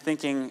us might be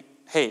thinking,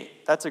 hey,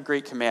 that's a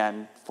great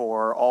command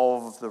for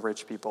all of the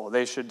rich people.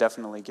 They should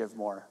definitely give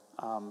more.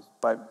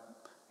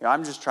 But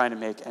I'm just trying to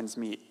make ends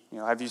meet.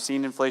 Have you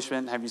seen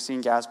inflation? Have you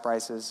seen gas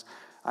prices?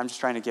 I'm just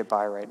trying to get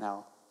by right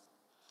now.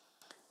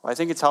 Well, I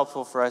think it's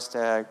helpful for us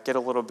to get a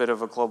little bit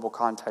of a global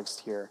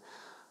context here.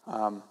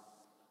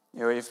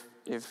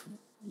 If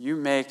you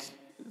make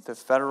the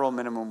federal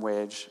minimum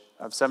wage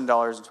of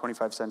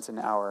 $7.25 an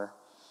hour,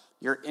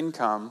 your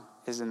income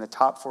is in the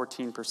top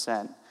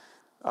 14%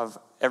 of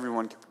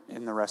everyone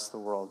in the rest of the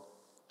world.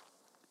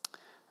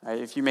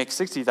 If you make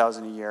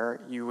 $60,000 a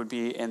year, you would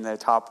be in the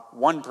top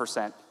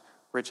 1%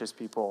 richest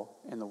people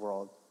in the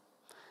world.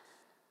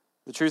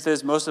 The truth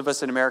is, most of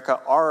us in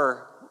America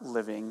are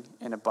living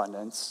in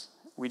abundance.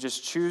 We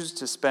just choose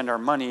to spend our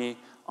money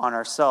on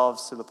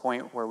ourselves to the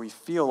point where we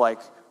feel like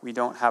we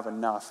don't have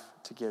enough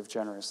to give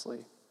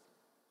generously.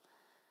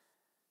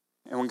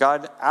 And when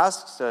God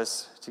asks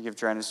us to give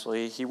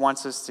generously, he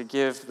wants us to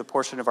give the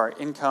portion of our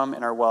income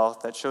and our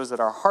wealth that shows that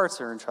our hearts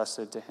are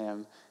entrusted to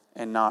him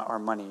and not our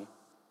money.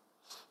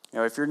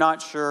 If you're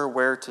not sure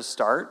where to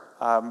start,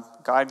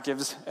 God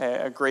gives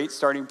a great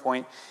starting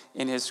point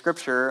in his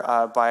scripture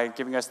by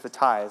giving us the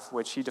tithe,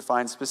 which he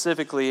defines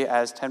specifically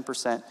as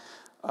 10%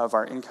 of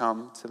our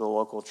income to the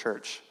local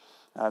church.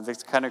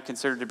 That's kind of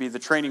considered to be the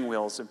training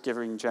wheels of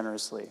giving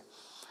generously.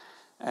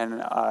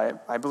 And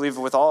I believe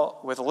with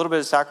a little bit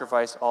of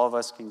sacrifice, all of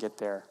us can get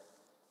there.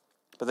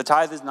 But the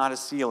tithe is not a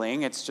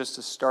ceiling. It's just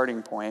a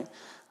starting point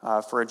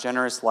for a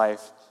generous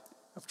life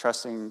of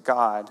trusting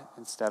God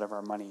instead of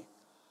our money.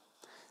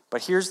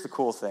 But here's the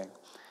cool thing.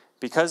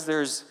 Because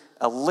there's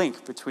a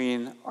link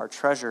between our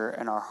treasure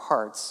and our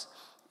hearts,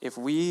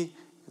 the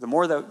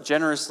more that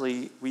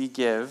generously we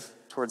give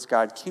towards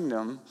God's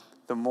kingdom,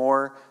 the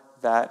more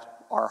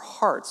that our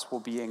hearts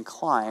will be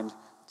inclined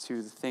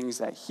to the things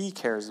that he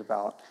cares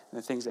about and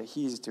the things that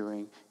he's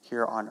doing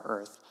here on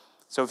earth.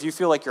 So if you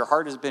feel like your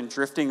heart has been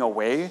drifting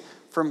away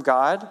from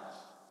God,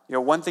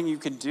 one thing you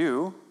can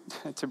do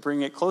to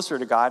bring it closer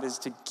to God is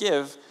to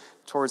give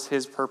towards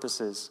his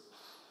purposes.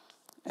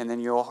 And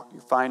then you'll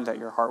find that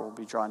your heart will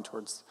be drawn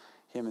towards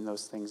him in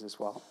those things as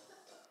well.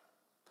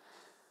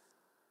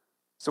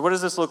 So what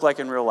does this look like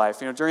in real life?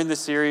 During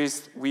this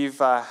series, we've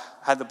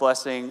had the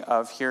blessing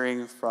of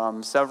hearing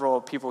from several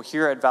people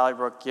here at Valley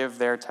Brook give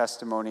their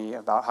testimony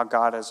about how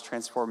God has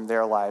transformed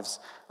their lives.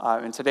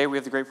 And today we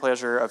have the great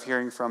pleasure of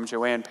hearing from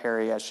Joanne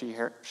Perry as she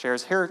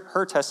shares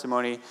her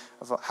testimony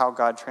of how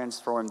God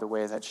transformed the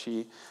way that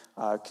she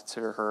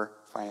considered her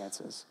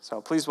finances.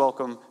 So please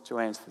welcome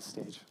Joanne to the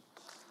stage.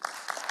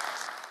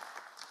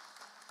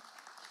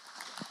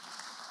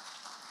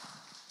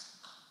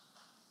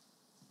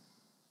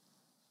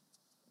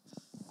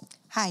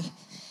 Hi.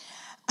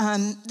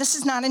 This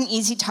is not an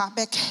easy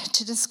topic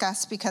to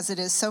discuss because it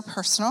is so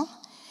personal,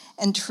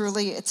 and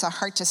truly it's a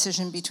hard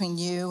decision between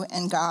you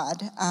and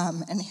God.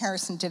 And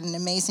Harrison did an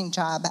amazing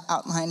job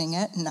outlining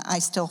it, and I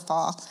still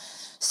fall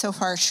so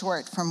far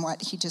short from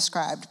what he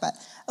described. But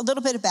a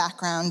little bit of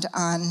background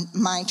on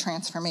my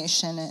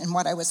transformation and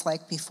what I was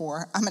like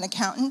before. I'm an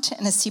accountant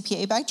and a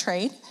CPA by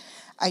trade.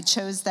 I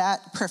chose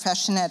that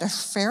profession at a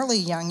fairly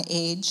young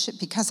age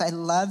because I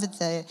loved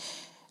the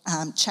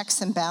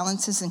checks and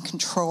balances and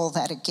control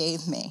that it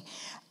gave me.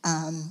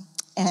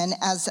 And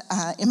as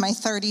in my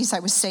 30s, I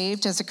was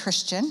saved as a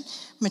Christian,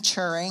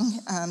 maturing,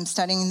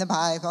 studying the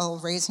Bible,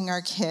 raising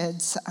our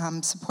kids,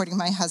 supporting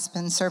my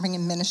husband, serving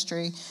in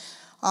ministry,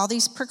 all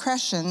these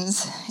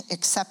progressions,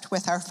 except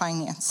with our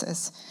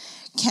finances.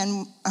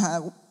 Ken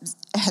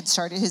had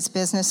started his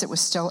business. It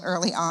was still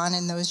early on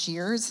in those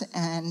years,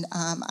 and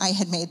I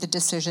had made the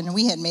decision, and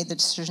we had made the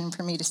decision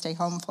for me to stay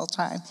home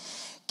full-time,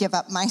 give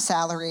up my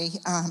salary,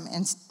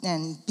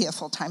 and be a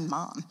full-time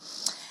mom.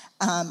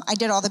 I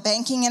did all the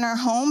banking in our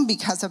home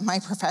because of my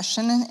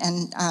profession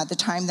and the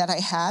time that I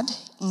had,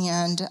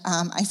 and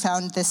I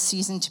found this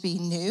season to be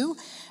new,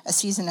 a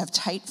season of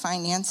tight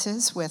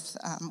finances with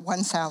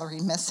one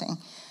salary missing.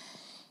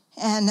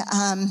 And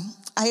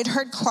I had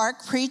heard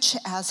Clark preach,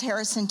 as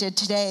Harrison did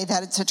today,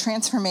 that it's a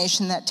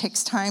transformation that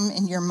takes time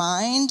in your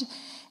mind,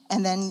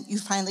 and then you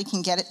finally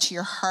can get it to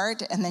your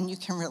heart, and then you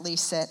can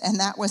release it. And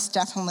that was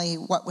definitely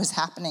what was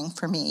happening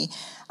for me.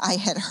 I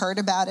had heard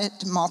about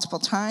it multiple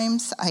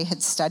times. I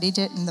had studied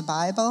it in the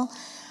Bible.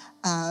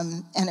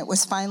 And it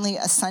was finally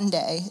a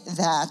Sunday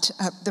that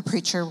the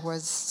preacher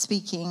was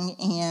speaking,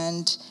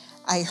 and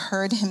I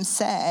heard him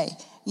say,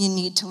 "You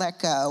need to let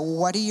go.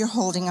 What are you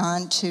holding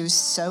on to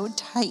so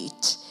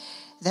tight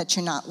that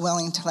you're not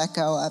willing to let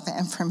go of?"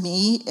 And for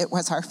me, it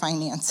was our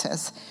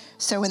finances.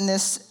 So in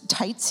this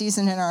tight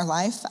season in our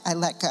life, I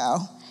let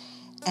go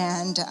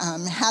and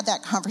had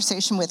that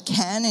conversation with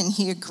Ken, and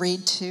he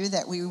agreed to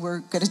that we were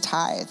going to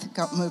tithe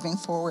moving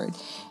forward.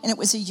 And it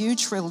was a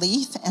huge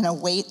relief and a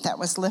weight that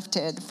was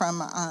lifted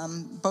from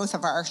both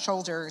of our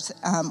shoulders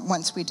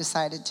once we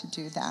decided to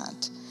do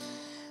that.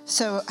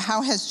 So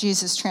how has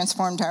Jesus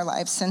transformed our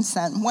lives since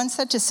then? Once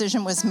that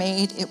decision was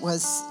made, it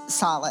was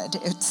solid.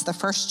 It's the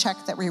first check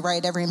that we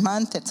write every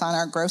month. It's on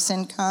our gross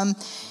income.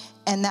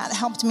 And that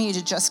helped me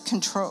to just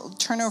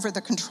turn over the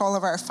control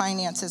of our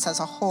finances as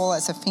a whole,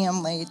 as a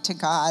family, to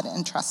God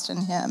and trust in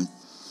him.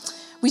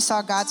 We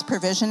saw God's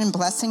provision and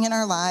blessing in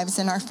our lives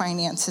and our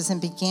finances and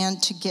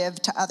began to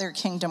give to other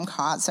kingdom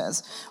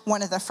causes.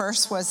 One of the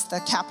first was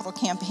the capital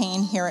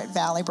campaign here at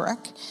Valley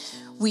Brook.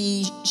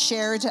 We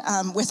shared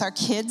with our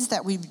kids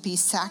that we'd be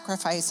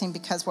sacrificing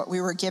because what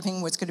we were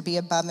giving was going to be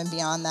above and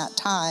beyond that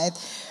tithe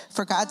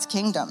for God's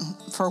kingdom,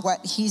 for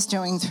what he's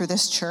doing through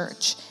this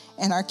church.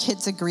 And our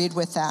kids agreed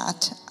with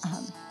that.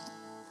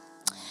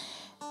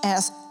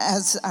 As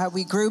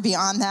we grew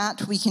beyond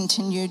that, we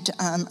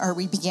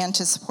we began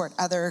to support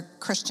other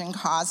Christian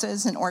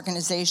causes and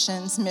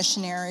organizations,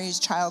 missionaries,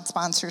 child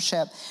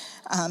sponsorship,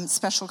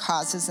 special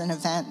causes and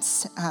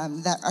events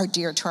that are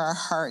dear to our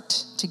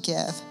heart to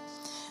give.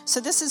 So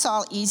this is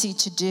all easy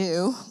to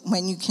do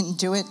when you can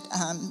do it,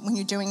 when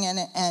you're doing it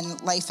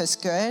and life is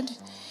good.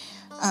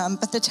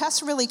 But the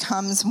test really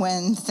comes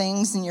when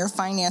things in your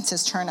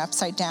finances turn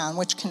upside down,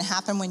 which can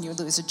happen when you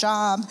lose a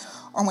job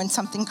or when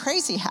something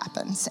crazy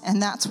happens.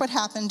 And that's what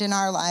happened in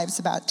our lives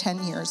about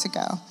 10 years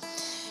ago.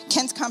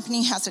 Ken's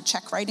company has a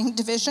check writing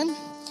division.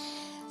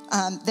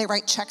 They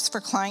write checks for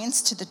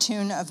clients to the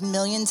tune of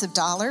millions of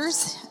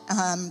dollars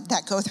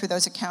that go through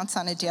those accounts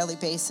on a daily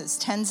basis,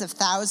 tens of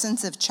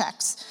thousands of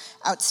checks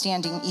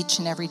outstanding each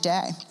and every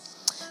day.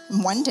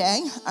 And one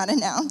day,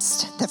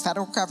 unannounced, the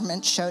federal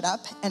government showed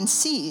up and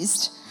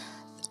seized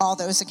all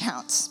those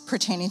accounts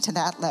pertaining to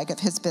that leg of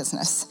his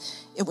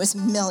business. It was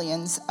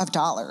millions of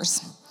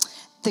dollars.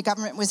 The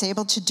government was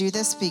able to do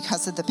this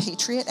because of the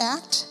Patriot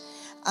Act,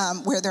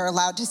 where they're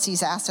allowed to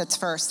seize assets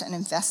first and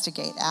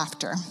investigate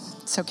after.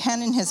 So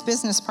Ken and his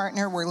business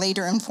partner were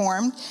later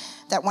informed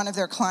that one of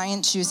their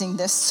clients using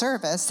this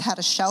service had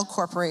a shell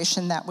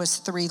corporation that was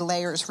 3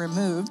 layers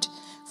removed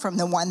from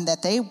the one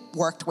that they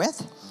worked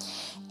with,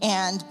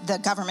 and the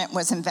government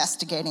was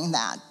investigating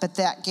that, but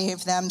that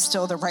gave them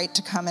still the right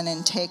to come in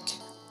and take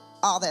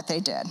all that they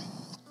did.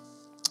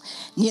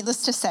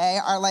 Needless to say,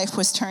 our life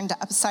was turned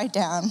upside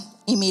down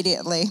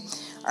immediately.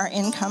 Our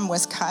income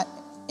was cut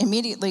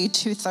immediately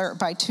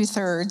by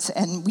 2/3,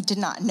 and we did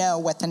not know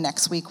what the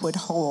next week would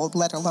hold,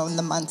 let alone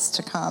the months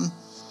to come.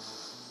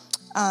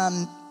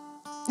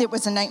 It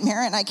was a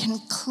nightmare, and I can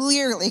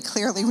clearly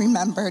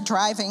remember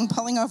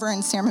pulling over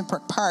in Salmon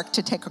Brook Park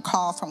to take a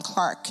call from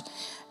Clark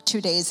 2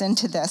 days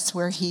into this,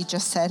 where he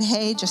just said,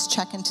 "Hey, just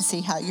checking to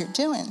see how you're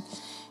doing."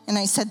 And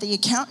I said, the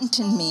accountant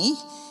in me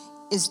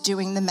is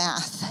doing the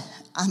math.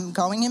 I'm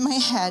going in my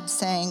head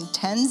saying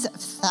tens of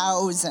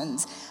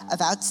thousands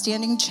of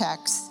outstanding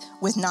checks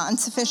with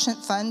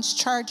non-sufficient funds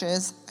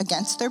charges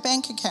against their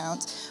bank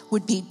accounts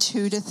would be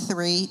 $2 to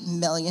 $3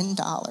 million.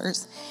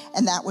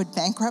 And that would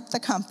bankrupt the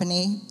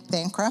company,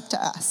 bankrupt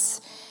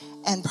us,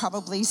 and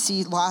probably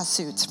see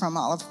lawsuits from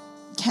all of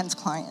Ken's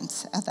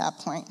clients at that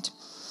point.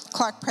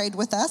 Clark prayed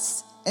with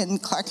us,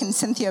 and Clark and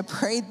Cynthia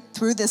prayed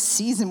through this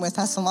season with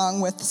us,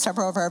 along with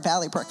several of our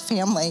Valley Brook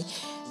family.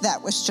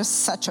 That was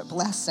just such a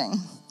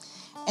blessing.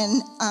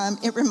 And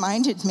it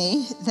reminded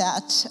me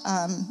that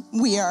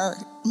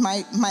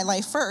my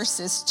life verse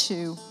is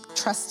to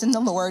trust in the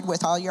Lord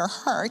with all your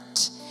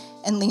heart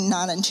and lean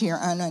not unto your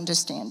own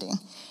understanding.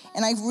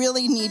 And I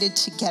really needed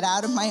to get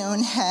out of my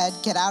own head,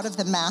 get out of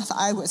the math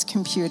I was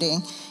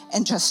computing,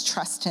 and just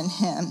trust in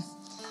him.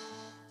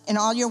 In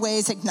all your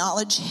ways,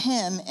 acknowledge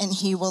him, and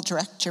he will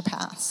direct your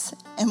paths.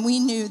 And we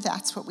knew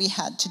that's what we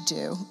had to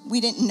do.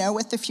 We didn't know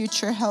what the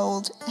future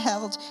held.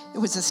 It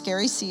was a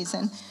scary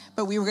season,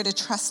 but we were going to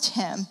trust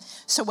him.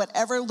 So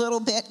whatever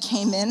little bit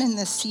came in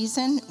this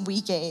season,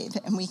 we gave,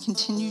 and we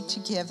continued to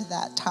give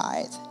that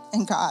tithe,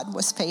 and God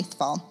was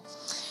faithful.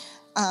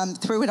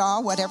 Through it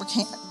all, whatever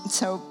came.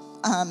 So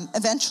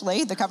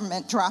eventually, the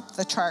government dropped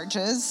the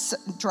charges,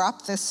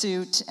 dropped the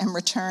suit, and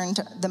returned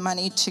the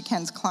money to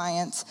Ken's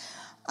clients.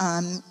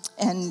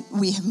 And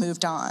we have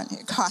moved on.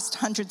 It cost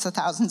hundreds of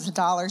thousands of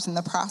dollars in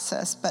the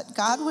process, but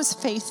God was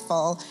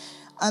faithful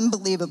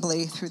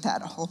unbelievably through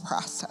that whole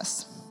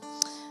process.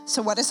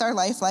 So what is our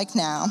life like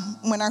now?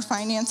 When our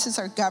finances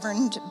are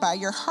governed by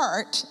your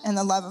heart and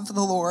the love of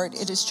the Lord,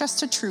 it is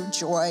just a true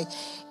joy.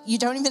 You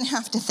don't even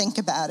have to think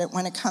about it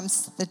when it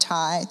comes to the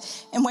tithe.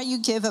 And what you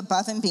give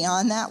above and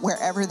beyond that,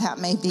 wherever that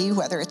may be,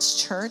 whether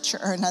it's church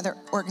or another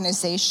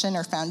organization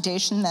or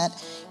foundation that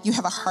you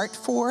have a heart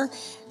for,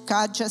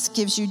 God just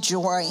gives you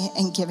joy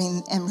in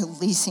giving and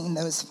releasing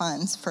those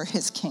funds for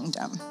his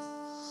kingdom.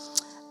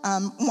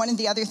 One of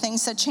the other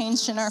things that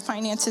changed in our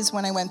finances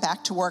when I went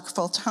back to work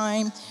full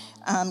time,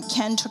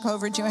 Ken took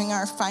over doing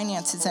our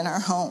finances in our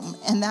home.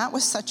 And that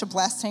was such a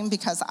blessing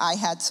because I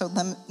had so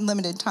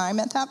limited time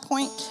at that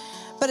point.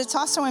 But it's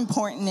also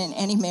important in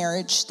any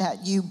marriage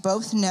that you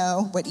both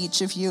know what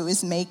each of you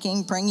is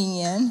making, bringing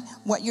in,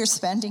 what you're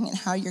spending, and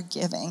how you're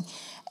giving.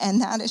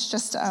 And that is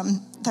just,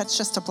 that's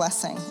just a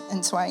blessing.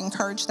 And so I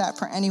encourage that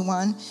for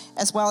anyone,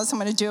 as well as I'm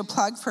going to do a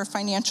plug for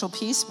Financial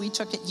Peace. We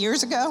took it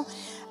years ago,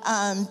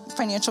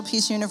 Financial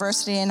Peace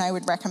University, and I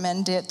would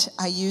recommend it.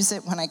 I use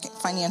it when I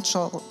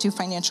do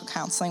financial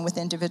counseling with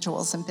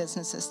individuals and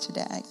businesses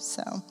today.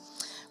 So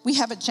we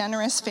have a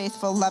generous,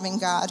 faithful, loving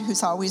God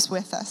who's always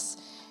with us.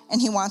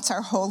 And he wants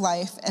our whole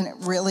life, and it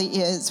really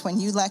is. When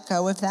you let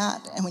go of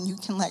that, and when you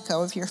can let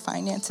go of your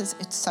finances,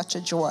 it's such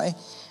a joy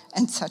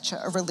and such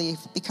a relief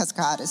because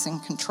God is in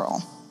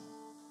control.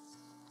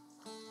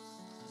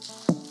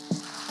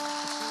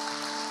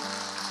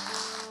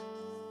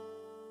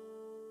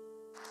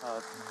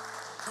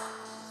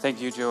 Thank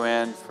you,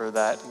 Joanne, for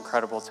that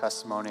incredible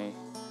testimony.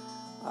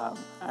 And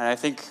I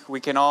think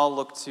we can all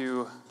look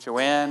to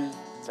Joanne,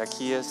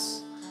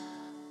 Zacchaeus,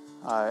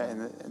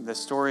 and the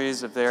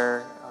stories of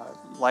their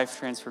life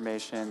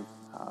transformation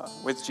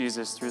with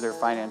Jesus through their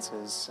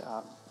finances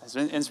as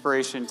an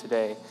inspiration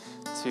today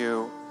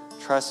to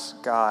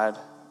trust God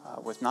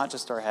with not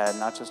just our head,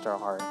 not just our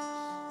heart,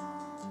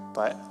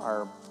 but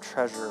our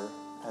treasure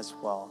as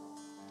well.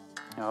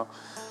 You know,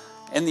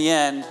 in the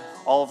end,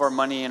 all of our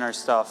money and our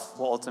stuff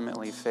will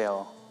ultimately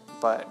fail,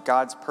 but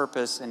God's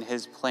purpose and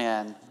his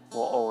plan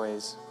will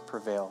always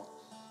prevail.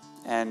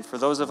 And for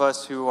those of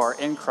us who are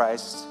in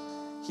Christ,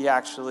 he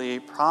actually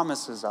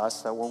promises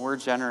us that when we're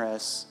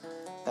generous,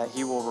 that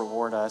he will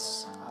reward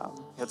us.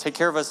 He'll take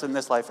care of us in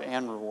this life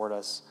and reward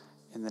us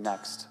in the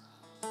next.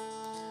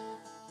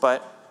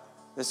 But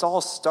this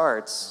all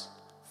starts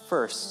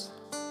first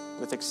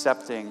with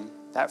accepting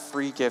that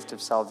free gift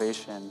of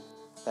salvation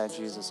that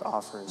Jesus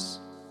offers.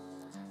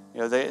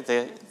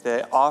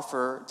 They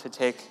offer to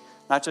take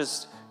not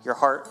just your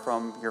heart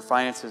from your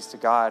finances to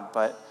God,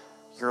 but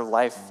your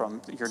life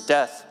from your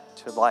death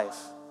to life.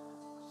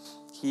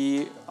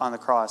 He, on the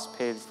cross,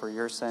 paid for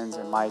your sins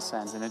and my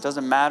sins. And it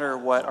doesn't matter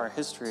what our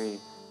history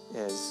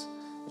is.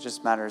 It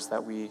just matters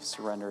that we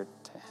surrendered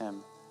to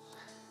him.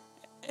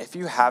 If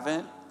you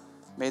haven't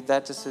made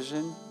that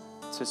decision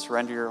to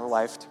surrender your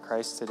life to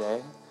Christ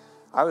today,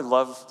 I would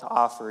love to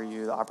offer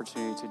you the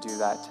opportunity to do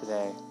that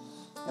today.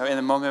 In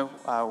the moment,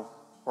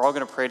 we're all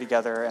going to pray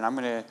together, and I'm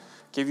going to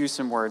give you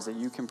some words that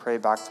you can pray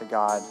back to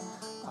God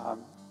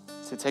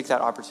to take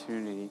that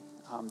opportunity.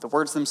 The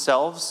words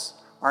themselves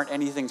aren't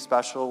anything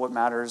special. What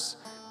matters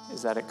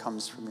is that it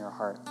comes from your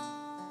heart.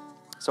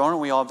 So why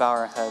don't we all bow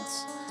our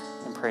heads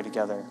and pray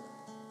together?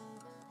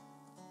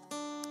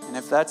 And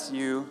if that's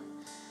you,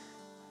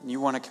 and you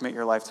want to commit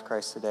your life to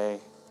Christ today,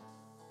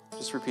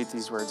 just repeat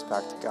these words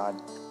back to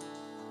God.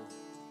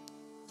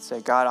 Say,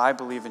 God, I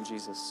believe in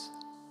Jesus.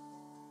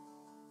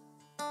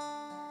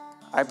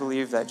 I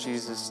believe that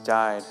Jesus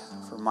died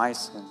for my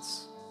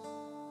sins.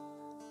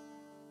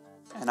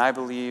 And I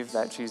believe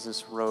that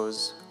Jesus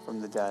rose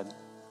from the dead.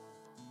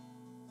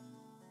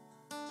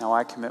 Now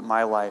I commit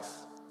my life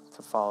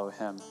to follow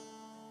him.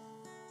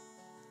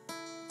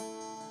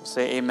 We'll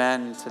say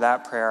amen to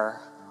that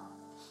prayer.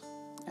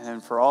 And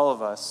then for all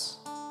of us,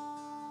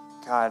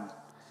 God,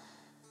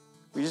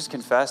 we just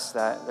confess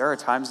that there are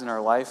times in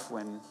our life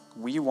when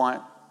we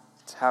want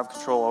to have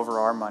control over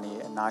our money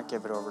and not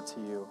give it over to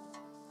you.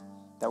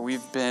 That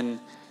we've been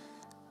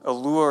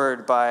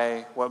allured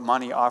by what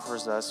money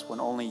offers us when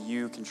only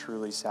you can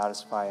truly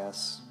satisfy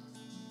us.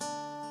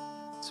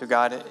 So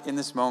God, in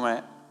this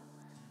moment,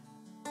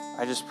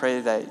 I just pray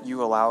that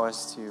you allow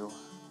us to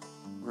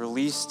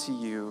release to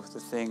you the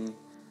thing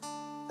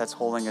that's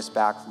holding us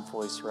back from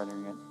fully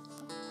surrendering it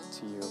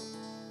to you.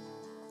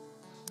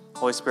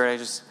 Holy Spirit, I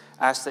just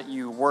ask that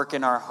you work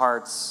in our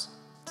hearts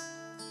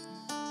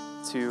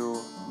to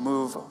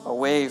move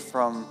away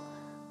from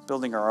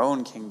building our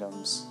own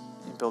kingdoms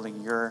and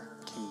building your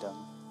kingdom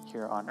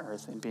here on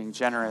earth and being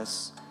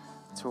generous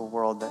to a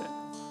world that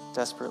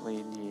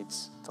desperately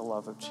needs the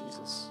love of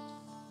Jesus.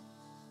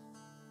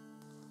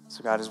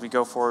 So God, as we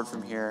go forward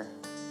from here,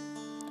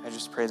 I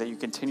just pray that you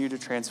continue to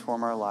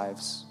transform our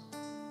lives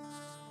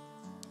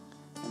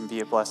and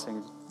be a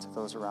blessing to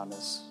those around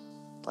us,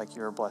 like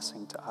you're a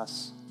blessing to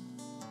us.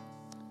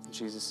 In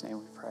Jesus' name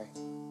we pray.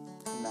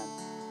 Amen.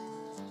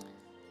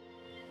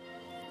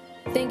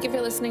 Thank you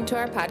for listening to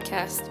our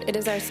podcast. It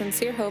is our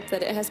sincere hope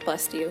that it has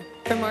blessed you.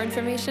 For more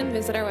information,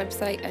 visit our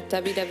website at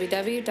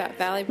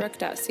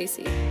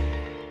www.valleybrook.cc.